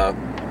 But,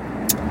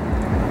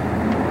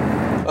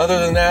 other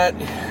than that,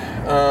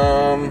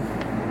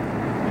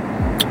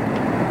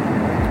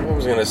 what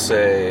was I going to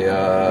say?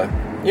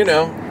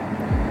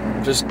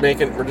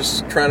 We're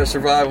just trying to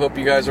survive. Hope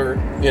you guys are,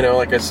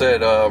 like I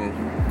said,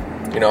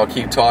 I'll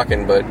keep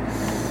talking, but,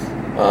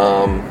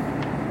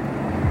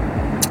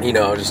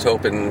 just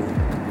hoping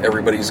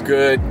everybody's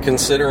good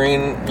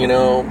considering,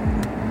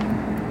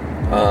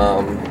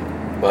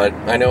 but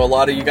I know a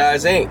lot of you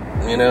guys ain't,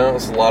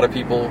 there's a lot of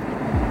people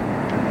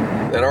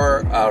that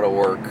are out of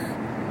work,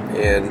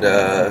 and,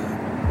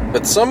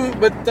 but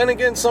then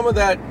again, some of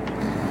that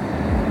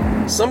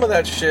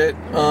shit,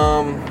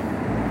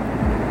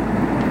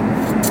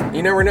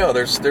 you never know.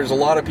 There's a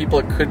lot of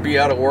people that could be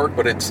out of work,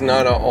 but it's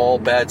not an all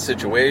bad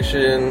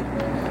situation.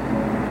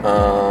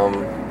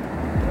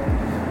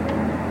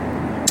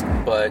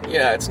 But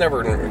yeah, it's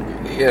never,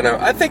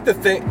 I think the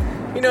thing,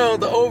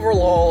 the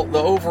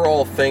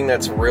overall thing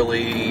that's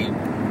really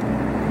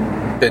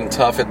been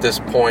tough at this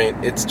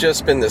point, it's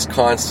just been this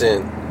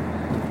constant,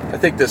 I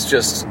think this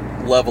just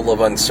level of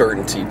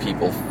uncertainty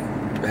people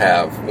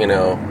have,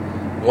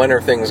 when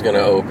are things going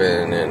to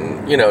open,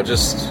 and,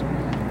 just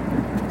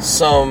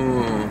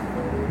some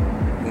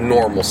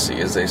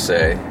normalcy, as they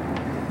say.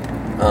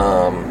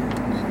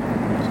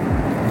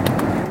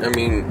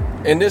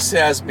 And this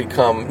has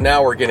become,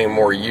 now we're getting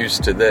more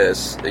used to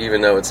this,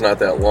 even though it's not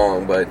that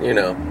long, but,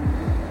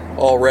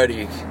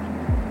 already,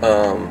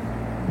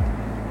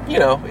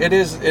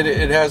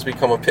 it has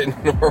become a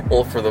bit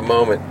normal for the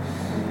moment,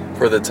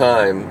 for the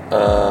time.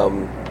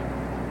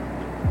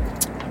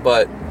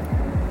 But,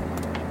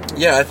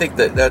 yeah, I think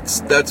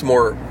that's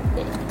more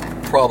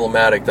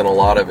problematic than a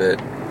lot of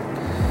it.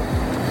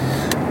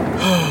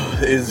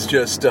 Is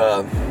just,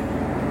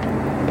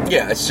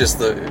 it's just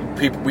the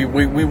people,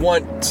 we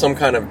want some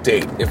kind of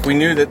date. If we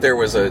knew that there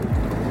was a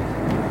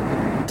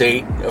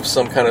date of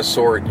some kind of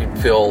sort, you'd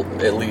feel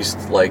at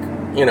least like,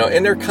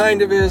 and there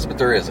kind of is, but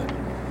there isn't,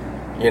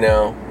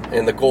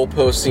 and the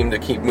goalposts seem to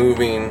keep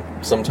moving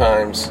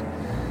sometimes.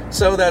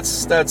 So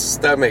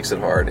that makes it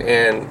hard.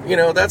 And,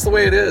 that's the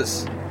way it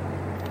is.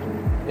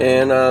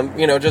 And,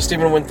 just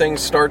even when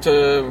things start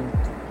to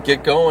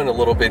get going a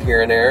little bit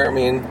here and there, I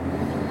mean,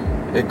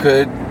 we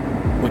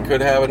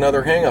could have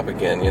another hang up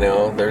again,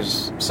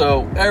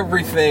 so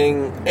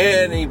everything,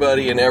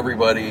 anybody and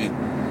everybody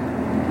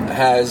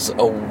has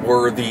a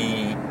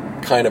worthy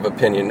kind of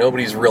opinion.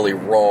 Nobody's really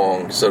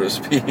wrong, so to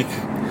speak,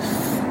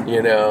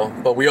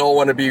 but we all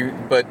want to be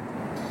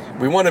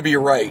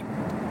right.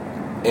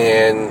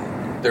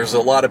 And there's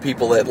a lot of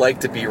people that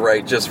like to be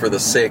right just for the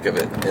sake of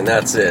it. And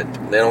that's it.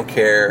 They don't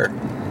care.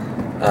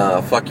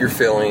 Fuck your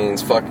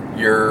feelings. Fuck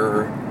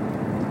your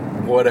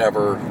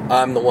whatever.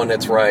 I'm the one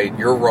that's right.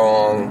 You're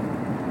wrong.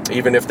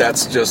 Even if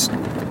that's just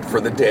for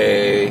the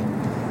day,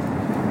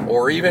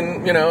 or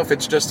even, if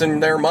it's just in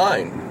their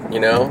mind,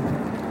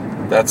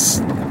 that's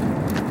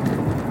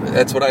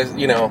what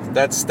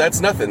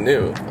that's nothing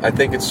new. I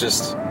think it's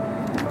just,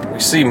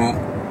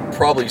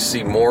 probably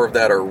see more of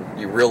that, or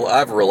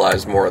I've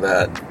realized more of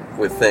that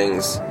with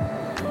things,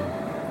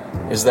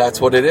 is that's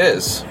what it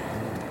is.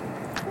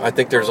 I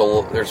think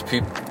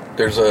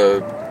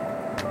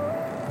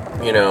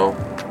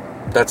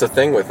that's a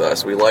thing with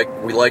us. We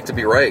like to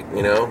be right,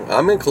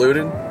 I'm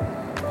included.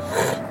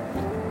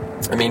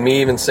 I mean,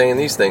 me even saying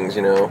these things,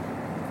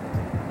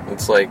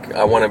 it's like,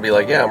 I want to be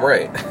like, yeah, I'm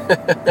right.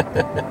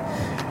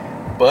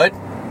 But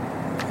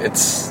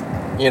it's,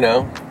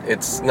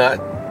 it's not,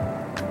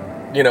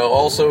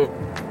 also,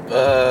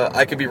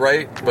 I could be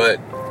right, but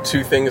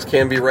two things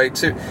can be right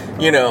too.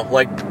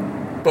 Like,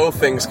 both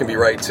things can be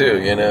right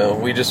too,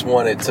 we just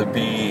want it to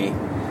be,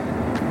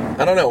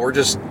 I don't know, we're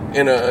just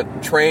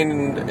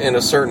trained in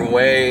a certain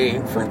way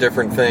from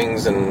different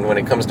things, and when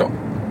it comes to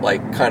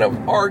like kind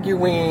of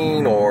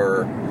arguing,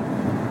 or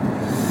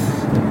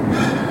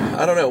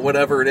I don't know,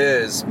 whatever it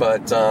is,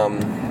 but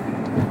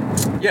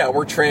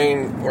we're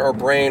trained, our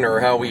brain, or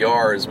how we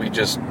are, is we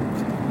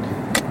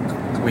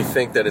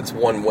think that it's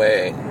one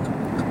way,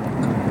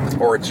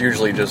 or it's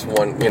usually just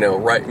one,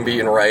 right,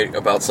 being right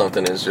about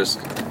something is just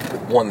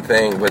one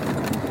thing, but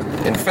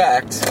in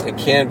fact it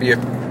can be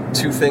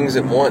two things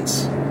at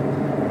once.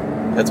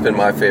 That's been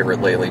my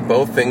favorite lately.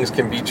 Both things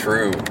can be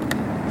true.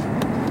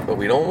 But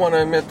we don't want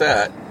to admit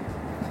that.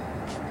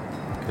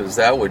 Because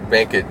that would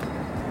make it,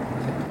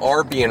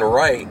 our being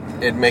right,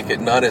 it'd make it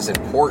not as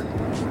important.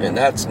 And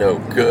that's no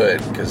good,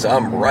 because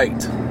I'm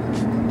right.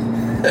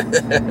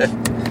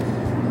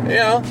 You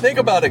know, think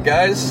about it,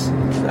 guys.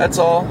 That's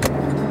all.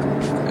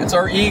 It's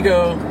our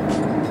ego.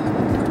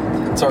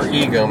 It's our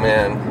ego,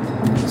 man.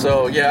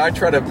 So, yeah, I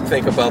try to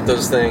think about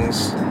those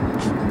things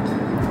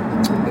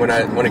when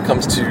it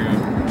comes to,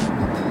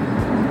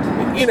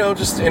 you know,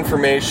 just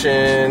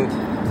information.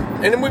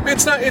 And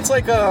it's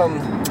like,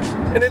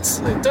 and it's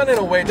done in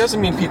a way, it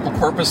doesn't mean people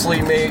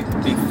purposely may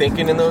be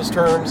thinking in those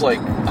terms, like,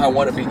 I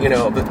want to be, you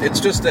know, but it's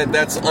just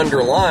that's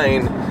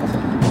underlying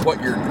what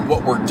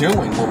we're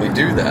doing when we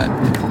do that,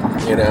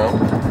 you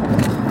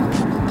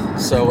know?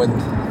 So in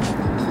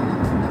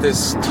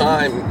this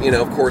time, you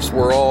know, of course,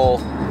 we're all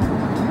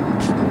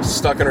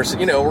stuck in our,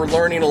 you know, we're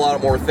learning a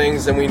lot more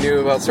things than we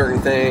knew about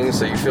certain things,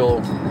 so you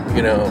feel,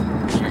 you know,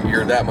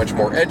 you're that much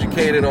more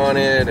educated on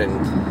it,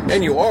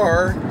 and you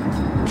are,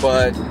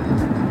 but,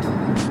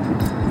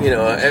 you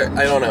know,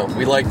 I don't know,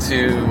 we like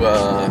to,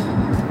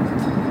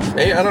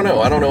 I don't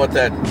know what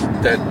that,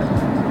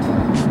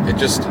 it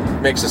just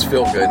makes us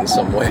feel good in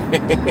some way.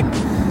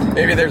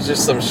 Maybe there's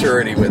just some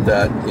surety with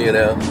that, you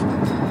know.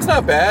 It's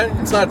not bad,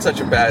 it's not such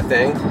a bad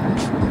thing.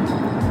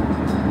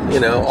 You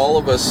know, all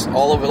of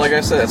it, like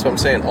I said, that's what I'm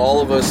saying, all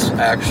of us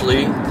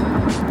actually,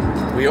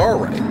 we are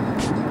right.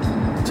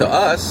 To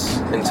us,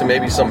 and to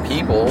maybe some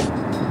people,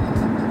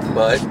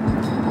 but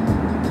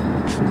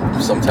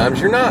sometimes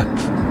you're not,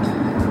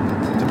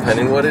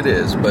 depending what it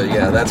is. But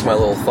yeah, that's my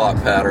little thought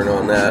pattern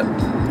on that.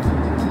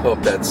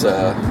 Hope that's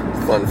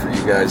fun for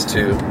you guys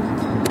too.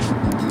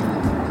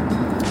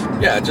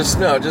 Yeah, just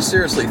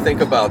seriously think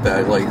about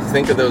that. Like,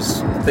 think of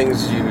those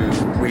things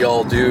we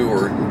all do,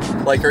 or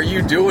like, are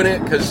you doing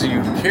it because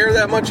you care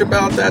that much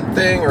about that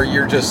thing, or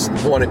you just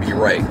want to be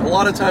right? A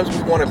lot of times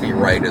we want to be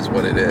right is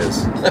what it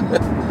is.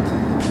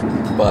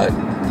 But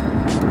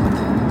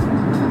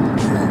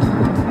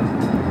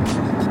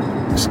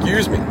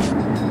excuse me.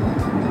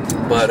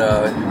 But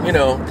you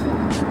know,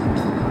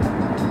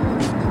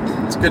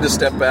 it's good to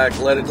step back,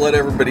 let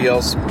everybody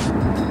else.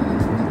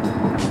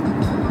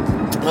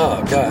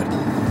 Oh God.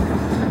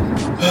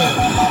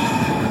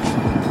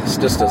 This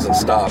just doesn't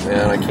stop,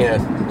 man. I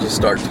can't just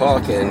start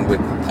talking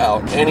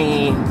without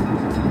any,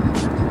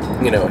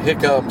 you know,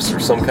 hiccups or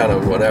some kind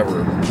of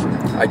whatever.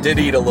 I did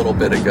eat a little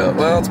bit ago.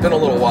 Well, it's been a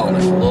little while now,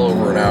 a little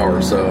over an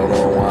hour, so I don't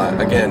know why.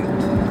 Again,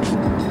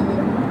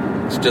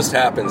 it just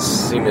happens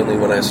seemingly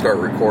when I start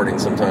recording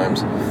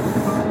sometimes.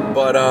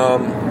 But,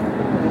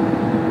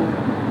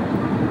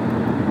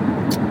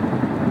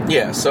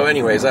 yeah, so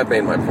anyways, I've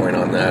made my point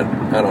on that.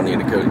 I don't need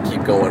to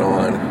keep going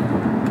on.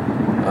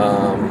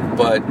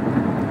 But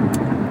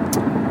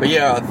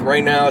yeah,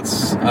 right now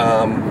it's,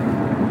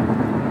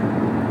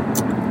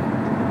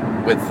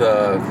 with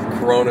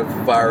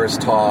coronavirus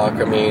talk,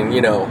 I mean,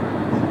 you know,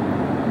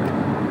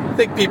 I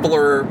think people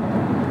are,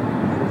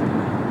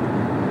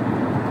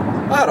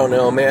 I don't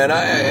know, man,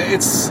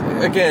 it's,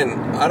 again,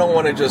 I don't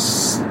want to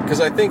just,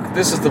 because I think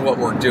this is what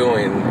we're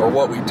doing, or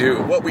what we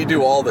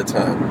do all the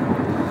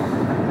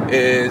time,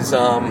 is,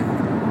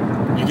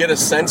 you get a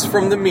sense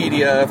from the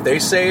media, if they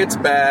say it's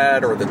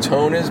bad, or the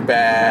tone is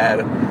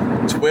bad,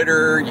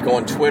 Twitter, you go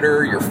on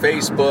Twitter, your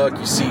Facebook,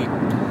 you see,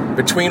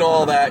 between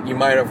all that, you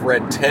might have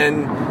read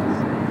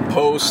 10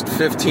 posts,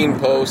 15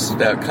 posts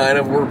that kind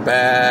of were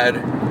bad,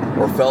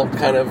 or felt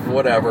kind of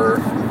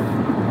whatever,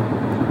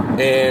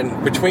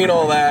 and between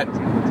all that,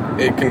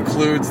 it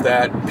concludes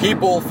that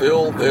people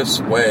feel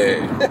this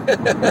way.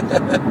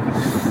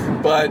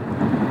 But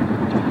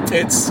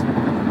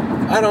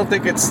I don't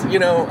think it's, you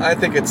know, I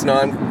think it's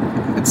kind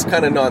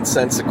of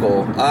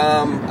nonsensical.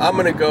 I'm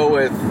going to go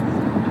with,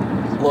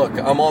 look,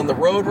 I'm on the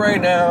road right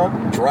now,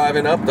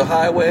 driving up the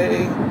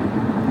highway.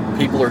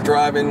 People are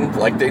driving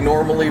like they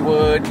normally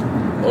would.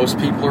 Most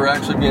people are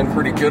actually being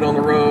pretty good on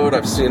the road.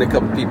 I've seen a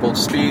couple people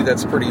speed.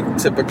 That's pretty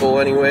typical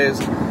anyways.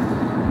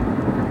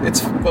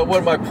 But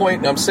what my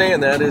point, I'm saying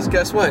that is,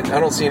 guess what?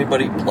 I don't see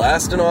anybody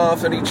blasting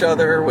off at each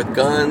other with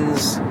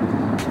guns.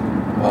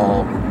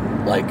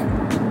 Like,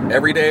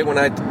 every day when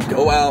I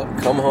go out,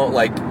 come home,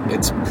 like,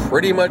 it's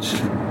pretty much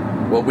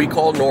what we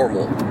call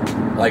normal.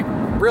 Like,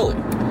 really.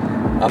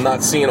 I'm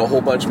not seeing a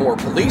whole bunch more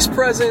police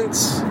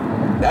presence.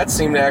 That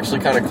seemed to actually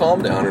kind of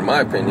calm down, in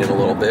my opinion, a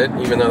little bit,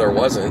 even though there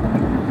wasn't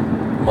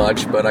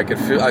much. But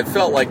I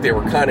felt like they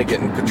were kind of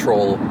getting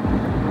patrol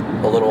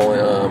a little,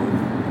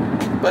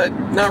 but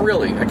not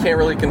really. I can't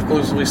really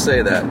conclusively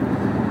say that.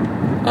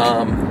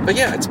 But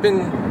yeah, it's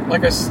been,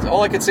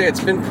 all I could say,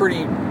 it's been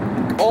pretty,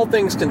 all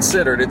things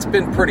considered, it's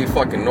been pretty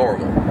fucking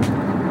normal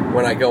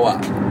when I go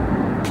out.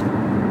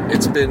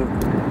 It's been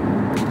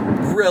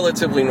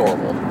relatively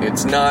normal.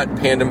 It's not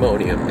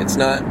pandemonium. It's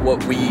not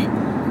what we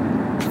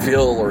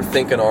feel or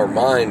think in our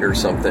mind or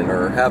something,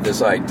 or have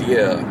this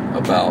idea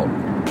about,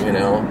 you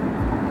know.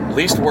 At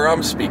least where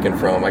I'm speaking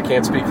from. I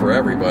can't speak for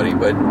everybody,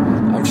 but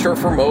I'm sure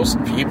for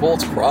most people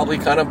it's probably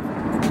kind of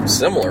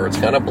similar. It's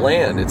kind of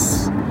bland.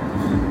 It's,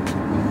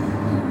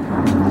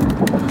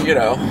 you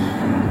know,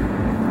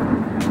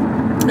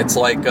 it's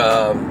like,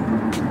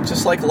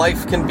 just like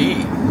life can be,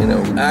 you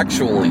know,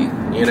 actually,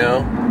 you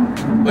know.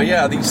 But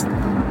yeah, these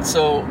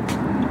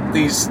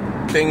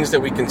things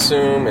that we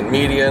consume and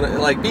media, and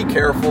like, be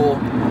careful.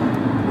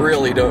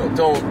 Really, don't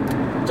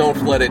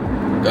let it.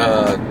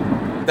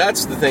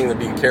 That's the thing to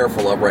be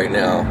careful of right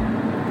now.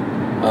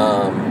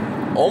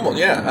 Almost,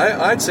 yeah,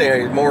 I'd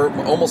say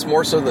almost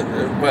more so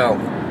than, well,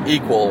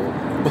 equal.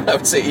 I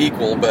would say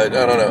equal, but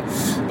I don't know.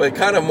 But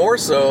kind of more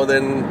so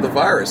than the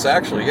virus,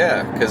 actually,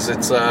 yeah, because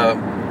it's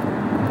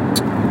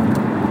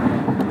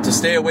to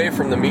stay away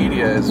from the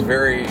media is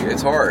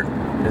it's hard.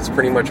 It's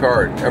pretty much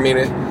hard. I mean,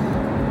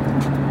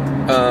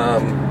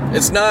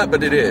 it's not,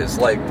 but it is.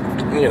 Like,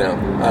 you know,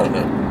 I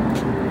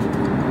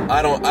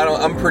don't know.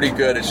 I'm pretty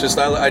good. It's just,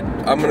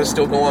 I'm going to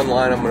still go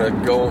online. I'm going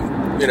to go,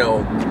 you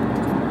know,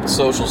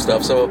 social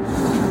stuff. So,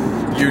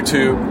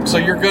 YouTube. So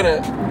you're going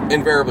to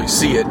invariably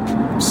see it,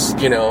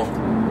 you know.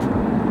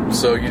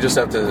 So you just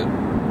have to,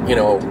 you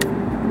know,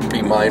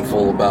 be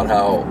mindful about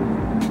how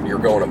you're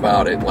going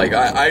about it. Like,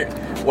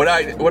 what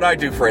I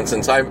do, for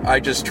instance, I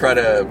just try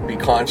to be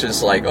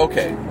conscious, like,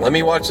 okay, let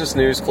me watch this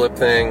news clip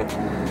thing,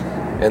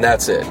 and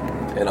that's it.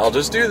 And I'll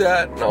just do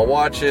that, and I'll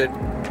watch it.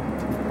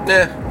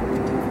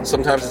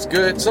 Sometimes it's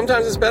good,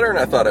 sometimes it's better than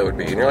I thought it would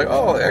be. And you're like,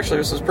 oh, actually,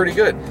 this is pretty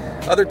good.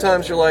 Other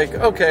times you're like,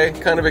 okay,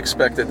 kind of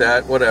expected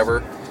that,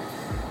 whatever.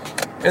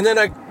 And then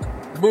I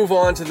move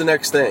on to the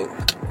next thing.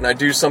 And I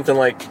do something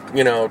like,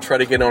 you know, try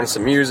to get on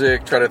some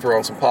music, try to throw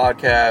on some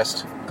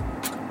podcast,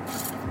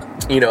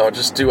 you know,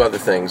 just do other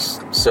things.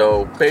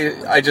 So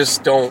I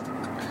just don't,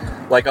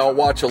 like, I'll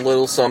watch a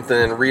little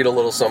something, read a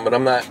little something, but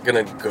I'm not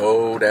going to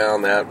go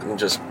down that and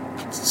just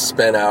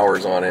spend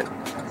hours on it.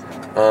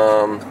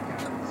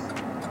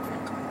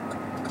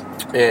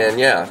 And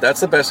yeah,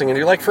 that's the best thing you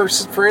can do. Like,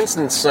 for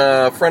instance,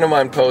 a friend of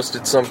mine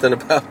posted something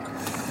about,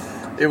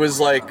 it was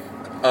like,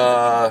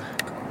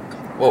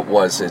 what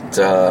was it?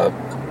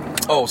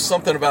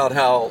 Something about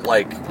how,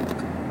 like,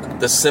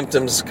 the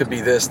symptoms could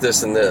be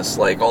this, and this,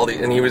 like,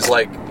 and he was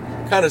like,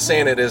 kind of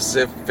saying it as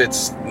if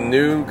it's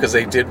new, because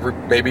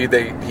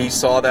he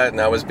saw that, and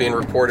that was being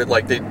reported,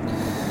 like,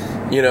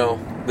 you know,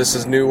 this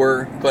is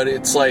newer, but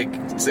it's like,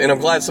 and I'm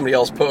glad somebody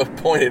else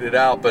pointed it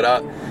out,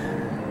 but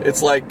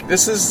it's like,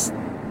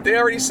 they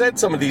already said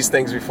some of these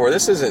things before.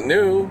 This isn't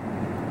new.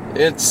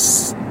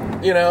 It's,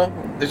 you know,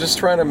 they're just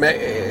trying to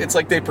it's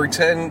like they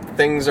pretend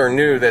things are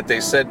new that they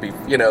said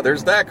before. You know,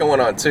 there's that going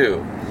on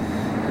too.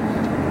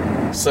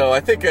 So I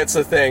think that's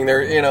the thing.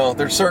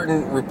 There's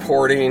certain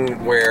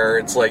reporting where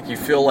it's like you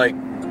feel like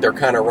they're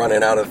kind of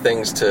running out of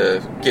things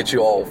to get you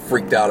all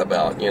freaked out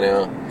about, you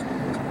know,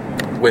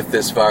 with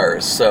this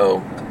virus.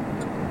 So,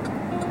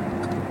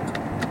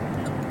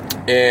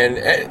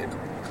 and,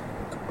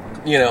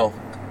 you know,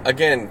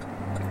 again,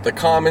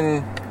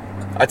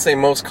 I'd say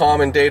most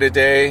common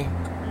day-to-day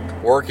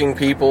working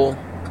people,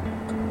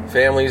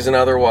 families and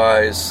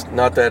otherwise,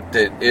 not that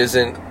it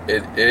isn't,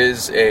 it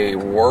is a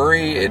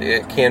worry,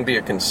 it can be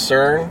a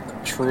concern,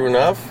 true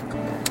enough,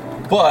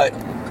 but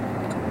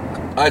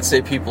I'd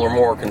say people are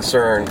more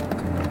concerned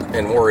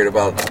and worried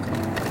about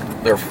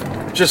their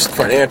just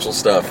financial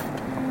stuff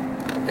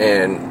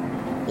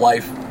and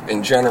life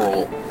in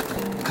general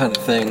kind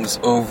of things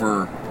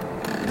over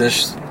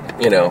this,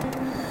 you know,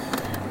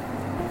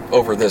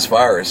 over this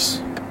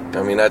virus.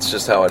 I mean, that's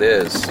just how it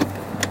is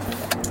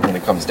when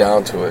it comes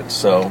down to it.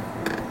 So,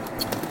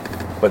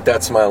 but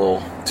that's my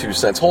little 2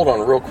 cents. Hold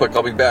on real quick.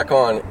 I'll be back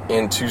on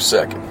in 2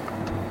 seconds.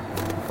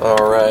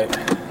 All right.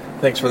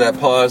 Thanks for that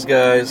pause,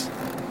 guys.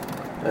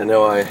 I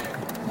know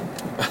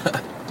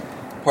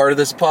part of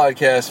this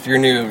podcast, if you're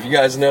new, if you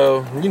guys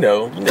know, you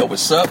know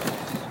what's up.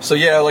 So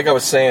yeah, like I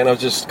was saying, I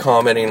was just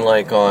commenting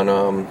like on,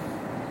 I'm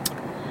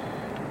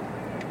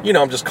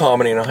just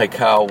commenting on like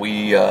how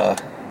we,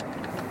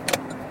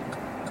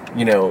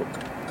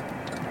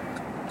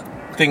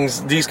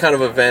 these kind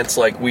of events,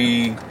 like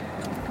we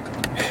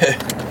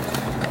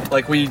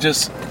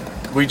just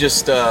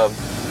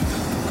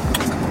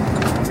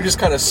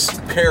kind of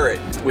parrot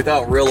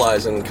without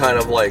realizing kind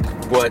of like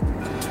what,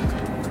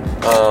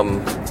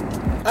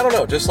 I don't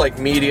know, just like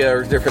media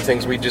or different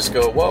things, we just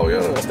go,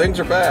 whoa, things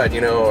are bad,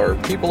 or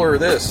people are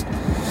this.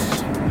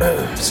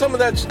 Some of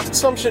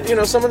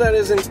that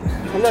isn't,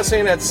 I'm not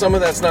saying that some of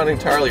that's not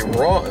entirely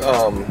wrong,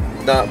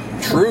 not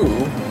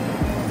true.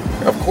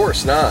 Of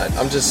course not.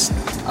 I'm just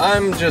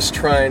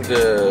trying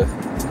to,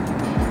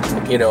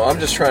 I'm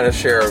just trying to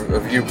share a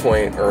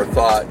viewpoint or a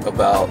thought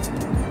about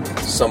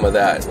some of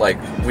that. Like,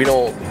 we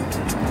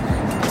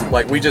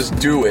just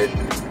do it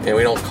and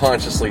we don't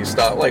consciously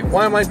stop. Like,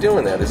 why am I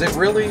doing that? Is it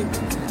really,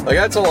 like,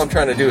 that's all I'm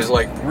trying to do is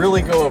like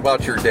really go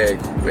about your day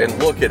and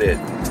look at it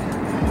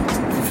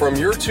from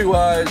your two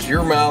eyes,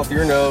 your mouth,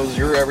 your nose,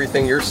 your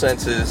everything, your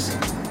senses,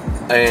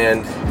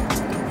 and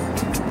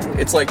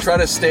it's like try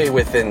to stay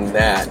within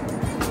that.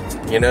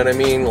 You know what I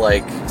mean?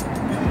 Like,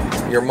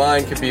 your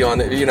mind could be on,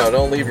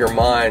 don't leave your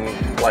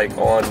mind like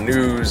on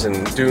news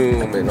and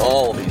doom and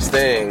all these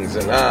things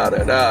and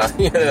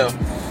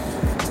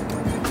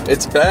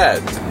it's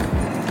bad.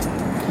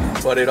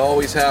 but it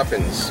always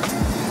happens.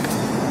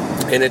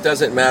 And it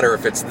doesn't matter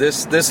if it's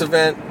this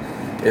event,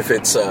 if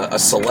it's a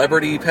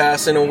celebrity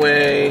passing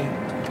away,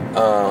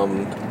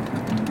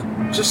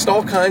 just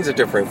all kinds of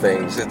different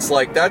things. It's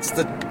like that's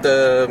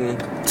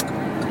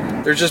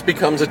there just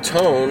becomes a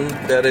tone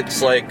that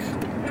it's like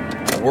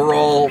we're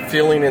all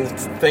feeling and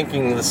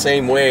thinking the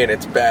same way, and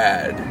it's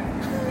bad.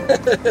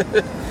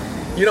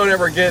 You don't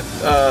ever get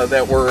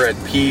that we're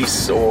at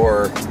peace,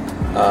 or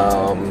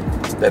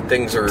that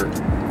things are,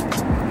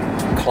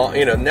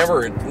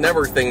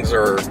 never things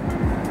are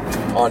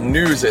on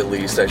news, at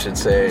least I should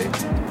say.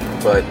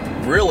 But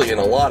really, in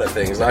a lot of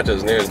things, not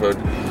just news, but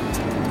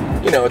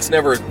it's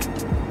never.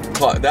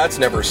 That's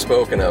never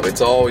spoken of.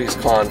 It's always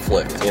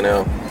conflict,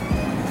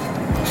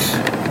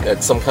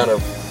 It's some kind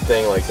of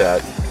thing like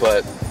that.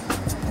 But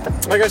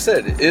like I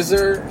said,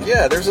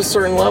 there's a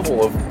certain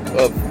level of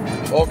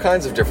all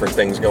kinds of different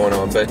things going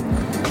on. But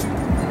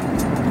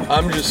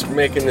I'm just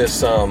making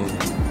this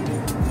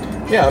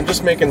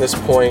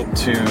point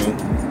to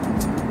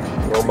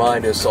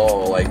remind us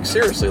all, like,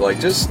 seriously, like,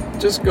 just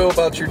go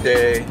about your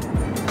day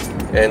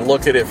and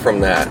look at it from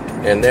that,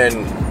 and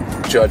then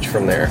judge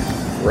from there,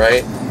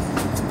 right?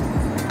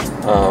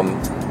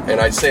 And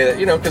I'd say that,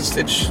 because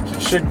it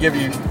should give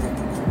you,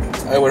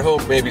 I would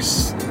hope, maybe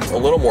a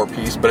little more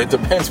peace, but it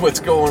depends what's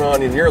going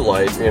on in your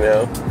life, You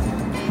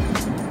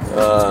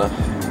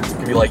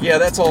could be like, yeah,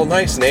 that's all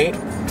nice, Nate,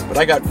 but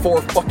I got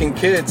 4 fucking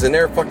kids, and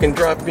they're fucking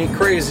driving me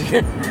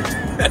crazy.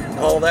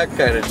 All that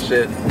kind of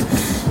shit.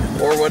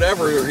 Or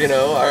whatever,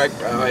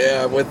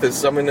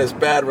 I'm in this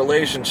bad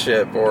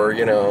relationship, or,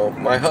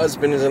 my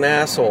husband is an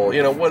asshole,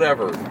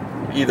 whatever.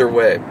 Either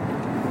way.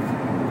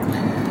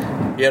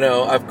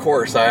 Of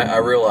course, I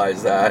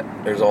realize that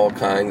there's all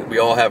kinds. We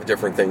all have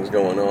different things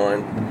going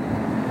on.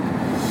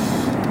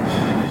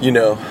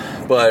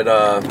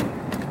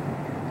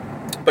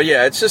 But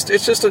yeah, it's just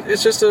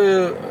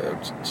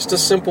a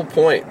simple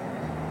point.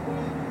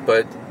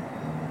 But,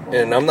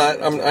 and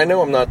I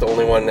know I'm not the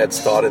only one that's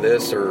thought of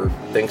this or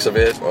thinks of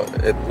it.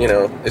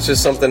 It's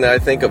just something that I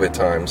think of at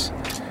times.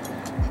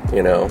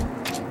 And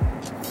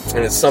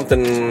it's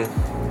something.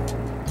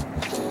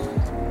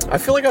 I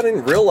feel like I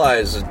didn't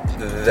realize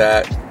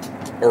that,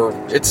 or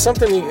it's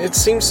something, it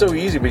seems so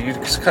easy, but you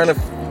just kind of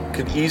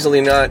could easily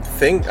not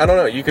think, I don't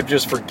know, you could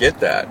just forget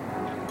that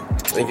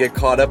and get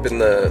caught up in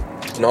the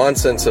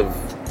nonsense of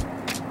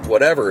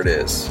whatever it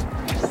is.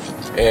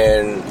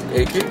 And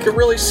it could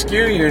really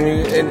skew you,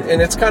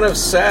 and it's kind of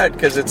sad,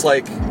 because it's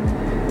like,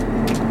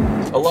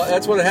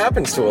 that's what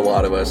happens to a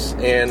lot of us,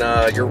 and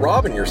you're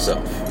robbing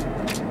yourself.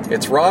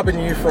 It's robbing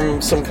you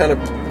from some kind of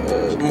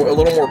a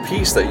little more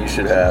peace that you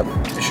should have.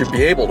 You should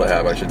be able to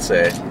have, I should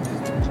say.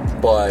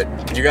 But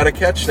you got to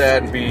catch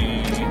that and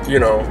be,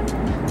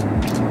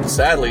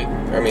 sadly,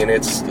 I mean,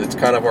 it's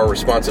kind of our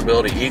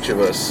responsibility, each of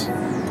us.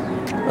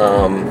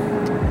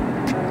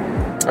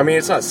 I mean,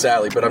 it's not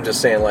sadly, but I'm just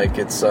saying, like,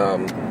 it's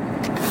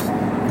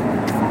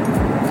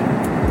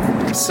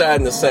sad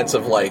in the sense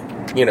of, like,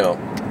 we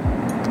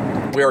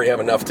already have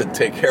enough to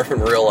take care of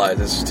and realize.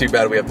 It's just too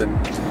bad we have to,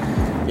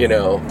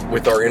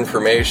 with our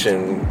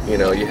information,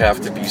 you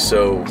have to be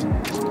so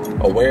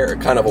aware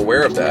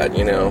of that,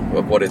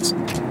 of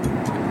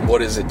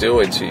what is it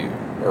doing to you,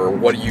 or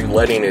what are you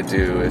letting it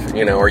do? If,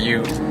 are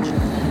you,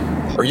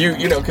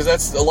 because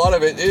that's a lot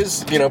of it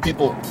is,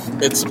 people,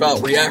 it's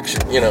about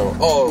reaction,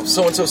 oh,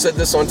 so-and-so said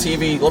this on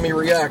TV, let me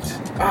react.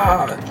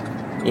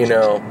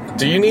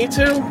 Do you need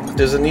to?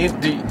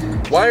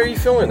 Why are you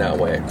feeling that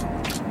way?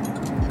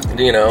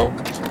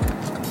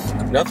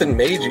 Nothing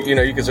major,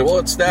 you can say, well,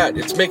 it's that,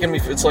 it's making me,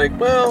 it's like,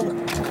 well,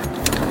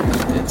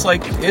 it's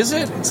like, is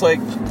it? It's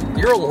like,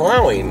 you're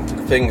allowing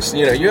things,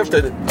 you have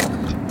to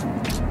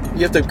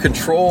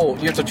control,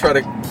 you have to try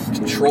to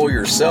control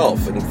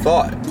yourself and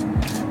thought.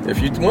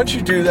 Once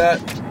you do that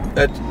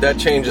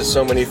changes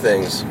so many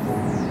things.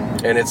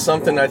 And it's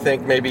something, I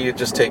think maybe it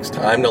just takes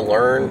time to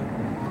learn,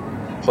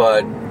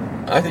 but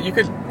I think you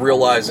could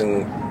realize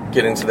and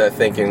get into that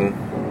thinking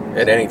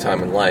at any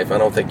time in life. I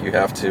don't think you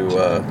have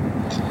to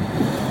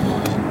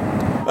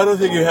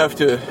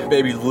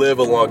maybe live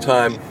a long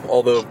time,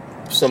 although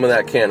some of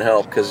that can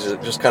help, because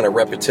it's just kind of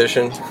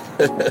repetition,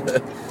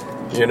 but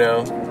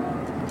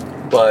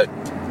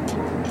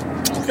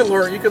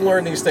you can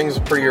learn these things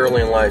pretty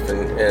early in life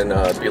and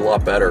be a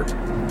lot better,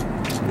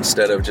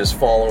 instead of just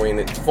falling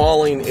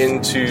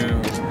into,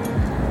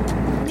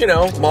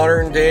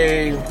 modern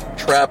day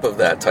trap of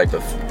that type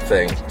of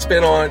thing. It's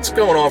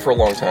going on for a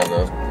long time,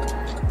 though.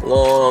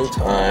 Long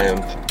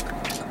time.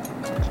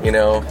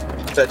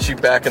 Set you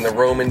back in the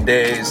Roman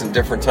days and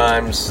different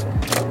times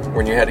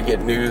when you had to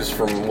get news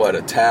from,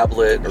 a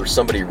tablet or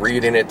somebody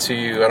reading it to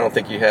you. I don't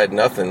think you had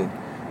nothing.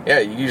 Yeah,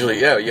 you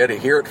had to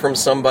hear it from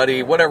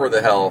somebody, whatever the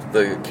hell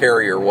the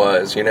carrier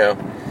was,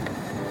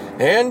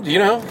 And,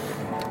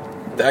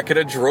 that could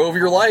have drove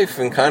your life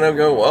and kind of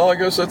go, well, I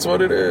guess that's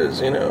what it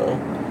is,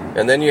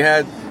 And then you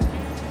had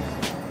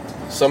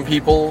some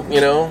people,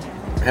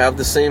 have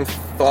the same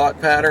thought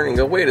pattern and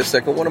go, wait a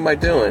second, what am I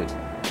doing?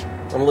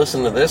 I'm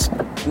listening to this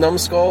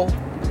numbskull?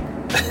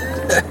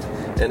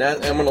 and I'm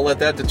going to let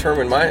that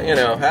determine my,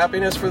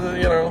 happiness for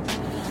the,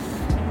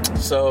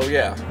 So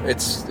yeah,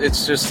 it's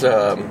just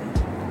a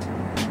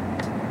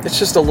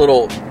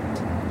little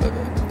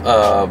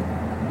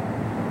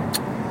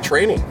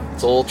training.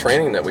 It's a little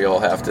training that we all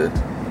have to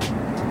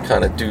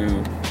kind of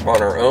do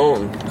on our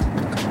own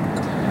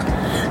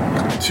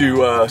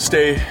to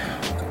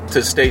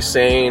stay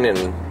sane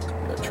and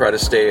try to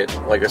stay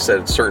at, like I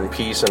said, a certain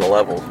peace and a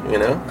level,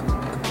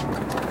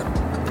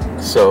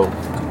 So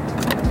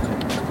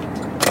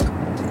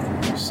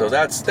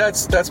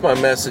that's my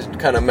message,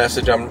 kind of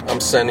message I'm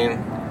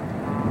sending.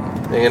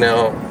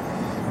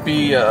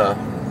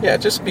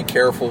 Just be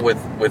careful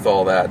with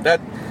all that.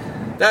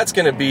 That's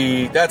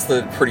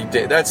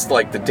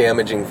like the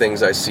damaging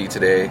things I see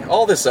today.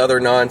 All this other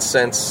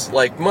nonsense,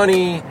 like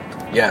money,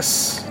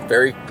 yes,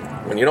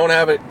 when you don't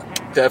have it,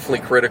 definitely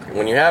critical.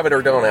 When you have it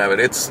or don't have it,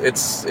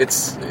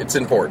 it's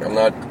important. I'm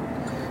not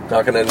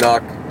going to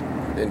knock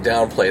and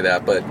downplay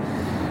that, but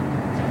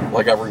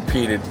like I've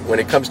repeated, when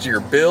it comes to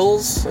your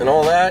bills and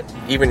all that,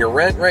 even your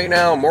rent right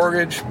now,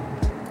 mortgage,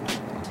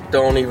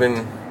 don't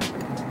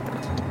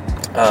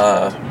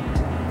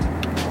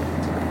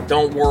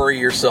worry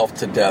yourself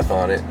to death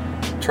on it.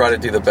 Try to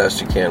do the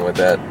best you can with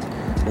that.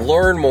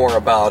 Learn more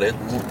about it.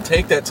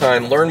 Take that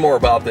time, learn more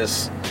about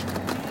this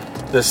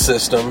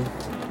system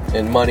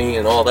and money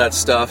and all that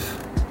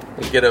stuff,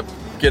 and get a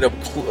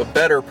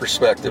better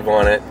perspective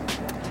on it,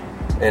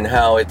 and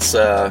how it's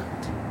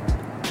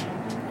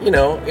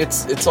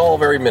it's all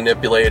very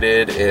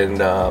manipulated,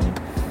 and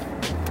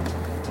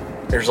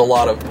there's a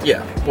lot of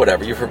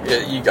whatever,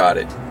 you got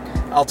it.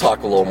 I'll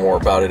talk a little more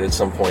about it at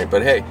some point,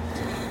 but hey,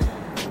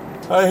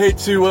 I hate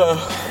to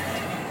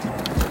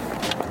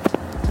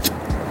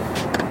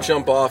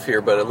jump off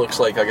here, but it looks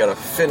like I gotta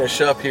finish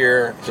up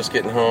here, just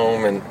getting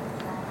home, and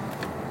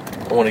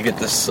I want to get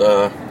this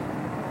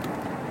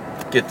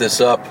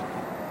up.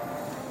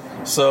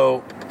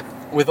 So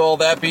with all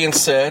that being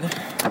said,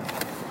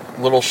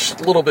 a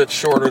little bit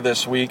shorter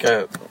this week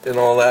and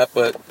all that,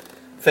 but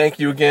thank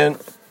you again.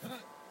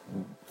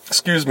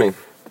 Excuse me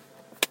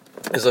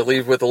as I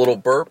leave with a little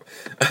burp.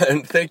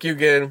 And thank you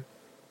again.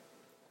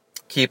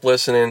 Keep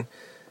listening.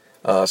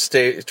 Try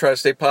to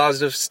stay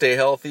positive, stay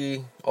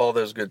healthy, all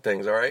those good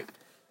things, all right?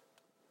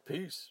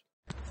 Peace.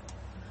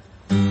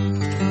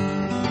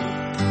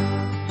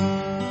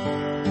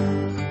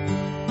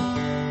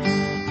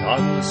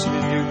 I'm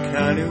listening to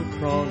Canoe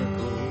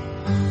Chronicles.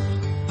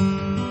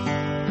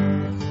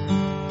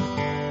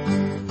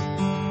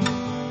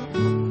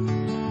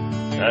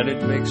 And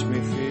it makes me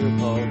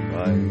feel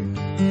alright.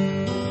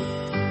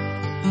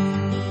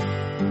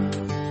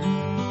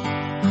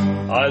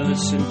 I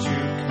listen to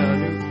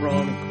Canoe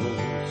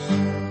Chronicles,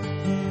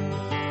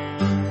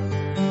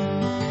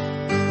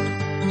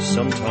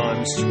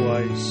 sometimes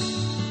twice,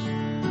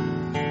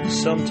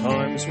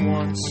 sometimes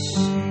once.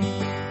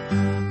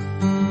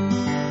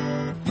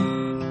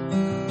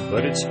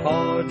 But it's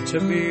hard to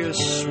be a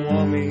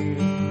Swami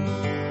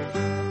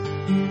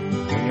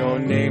when your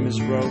name is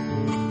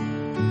broken.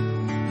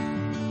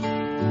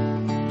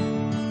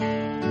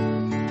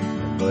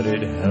 But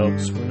it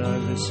helps when I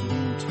listen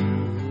to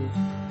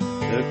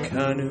the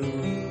Canoe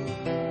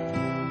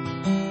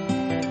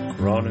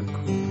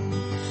Chronicles.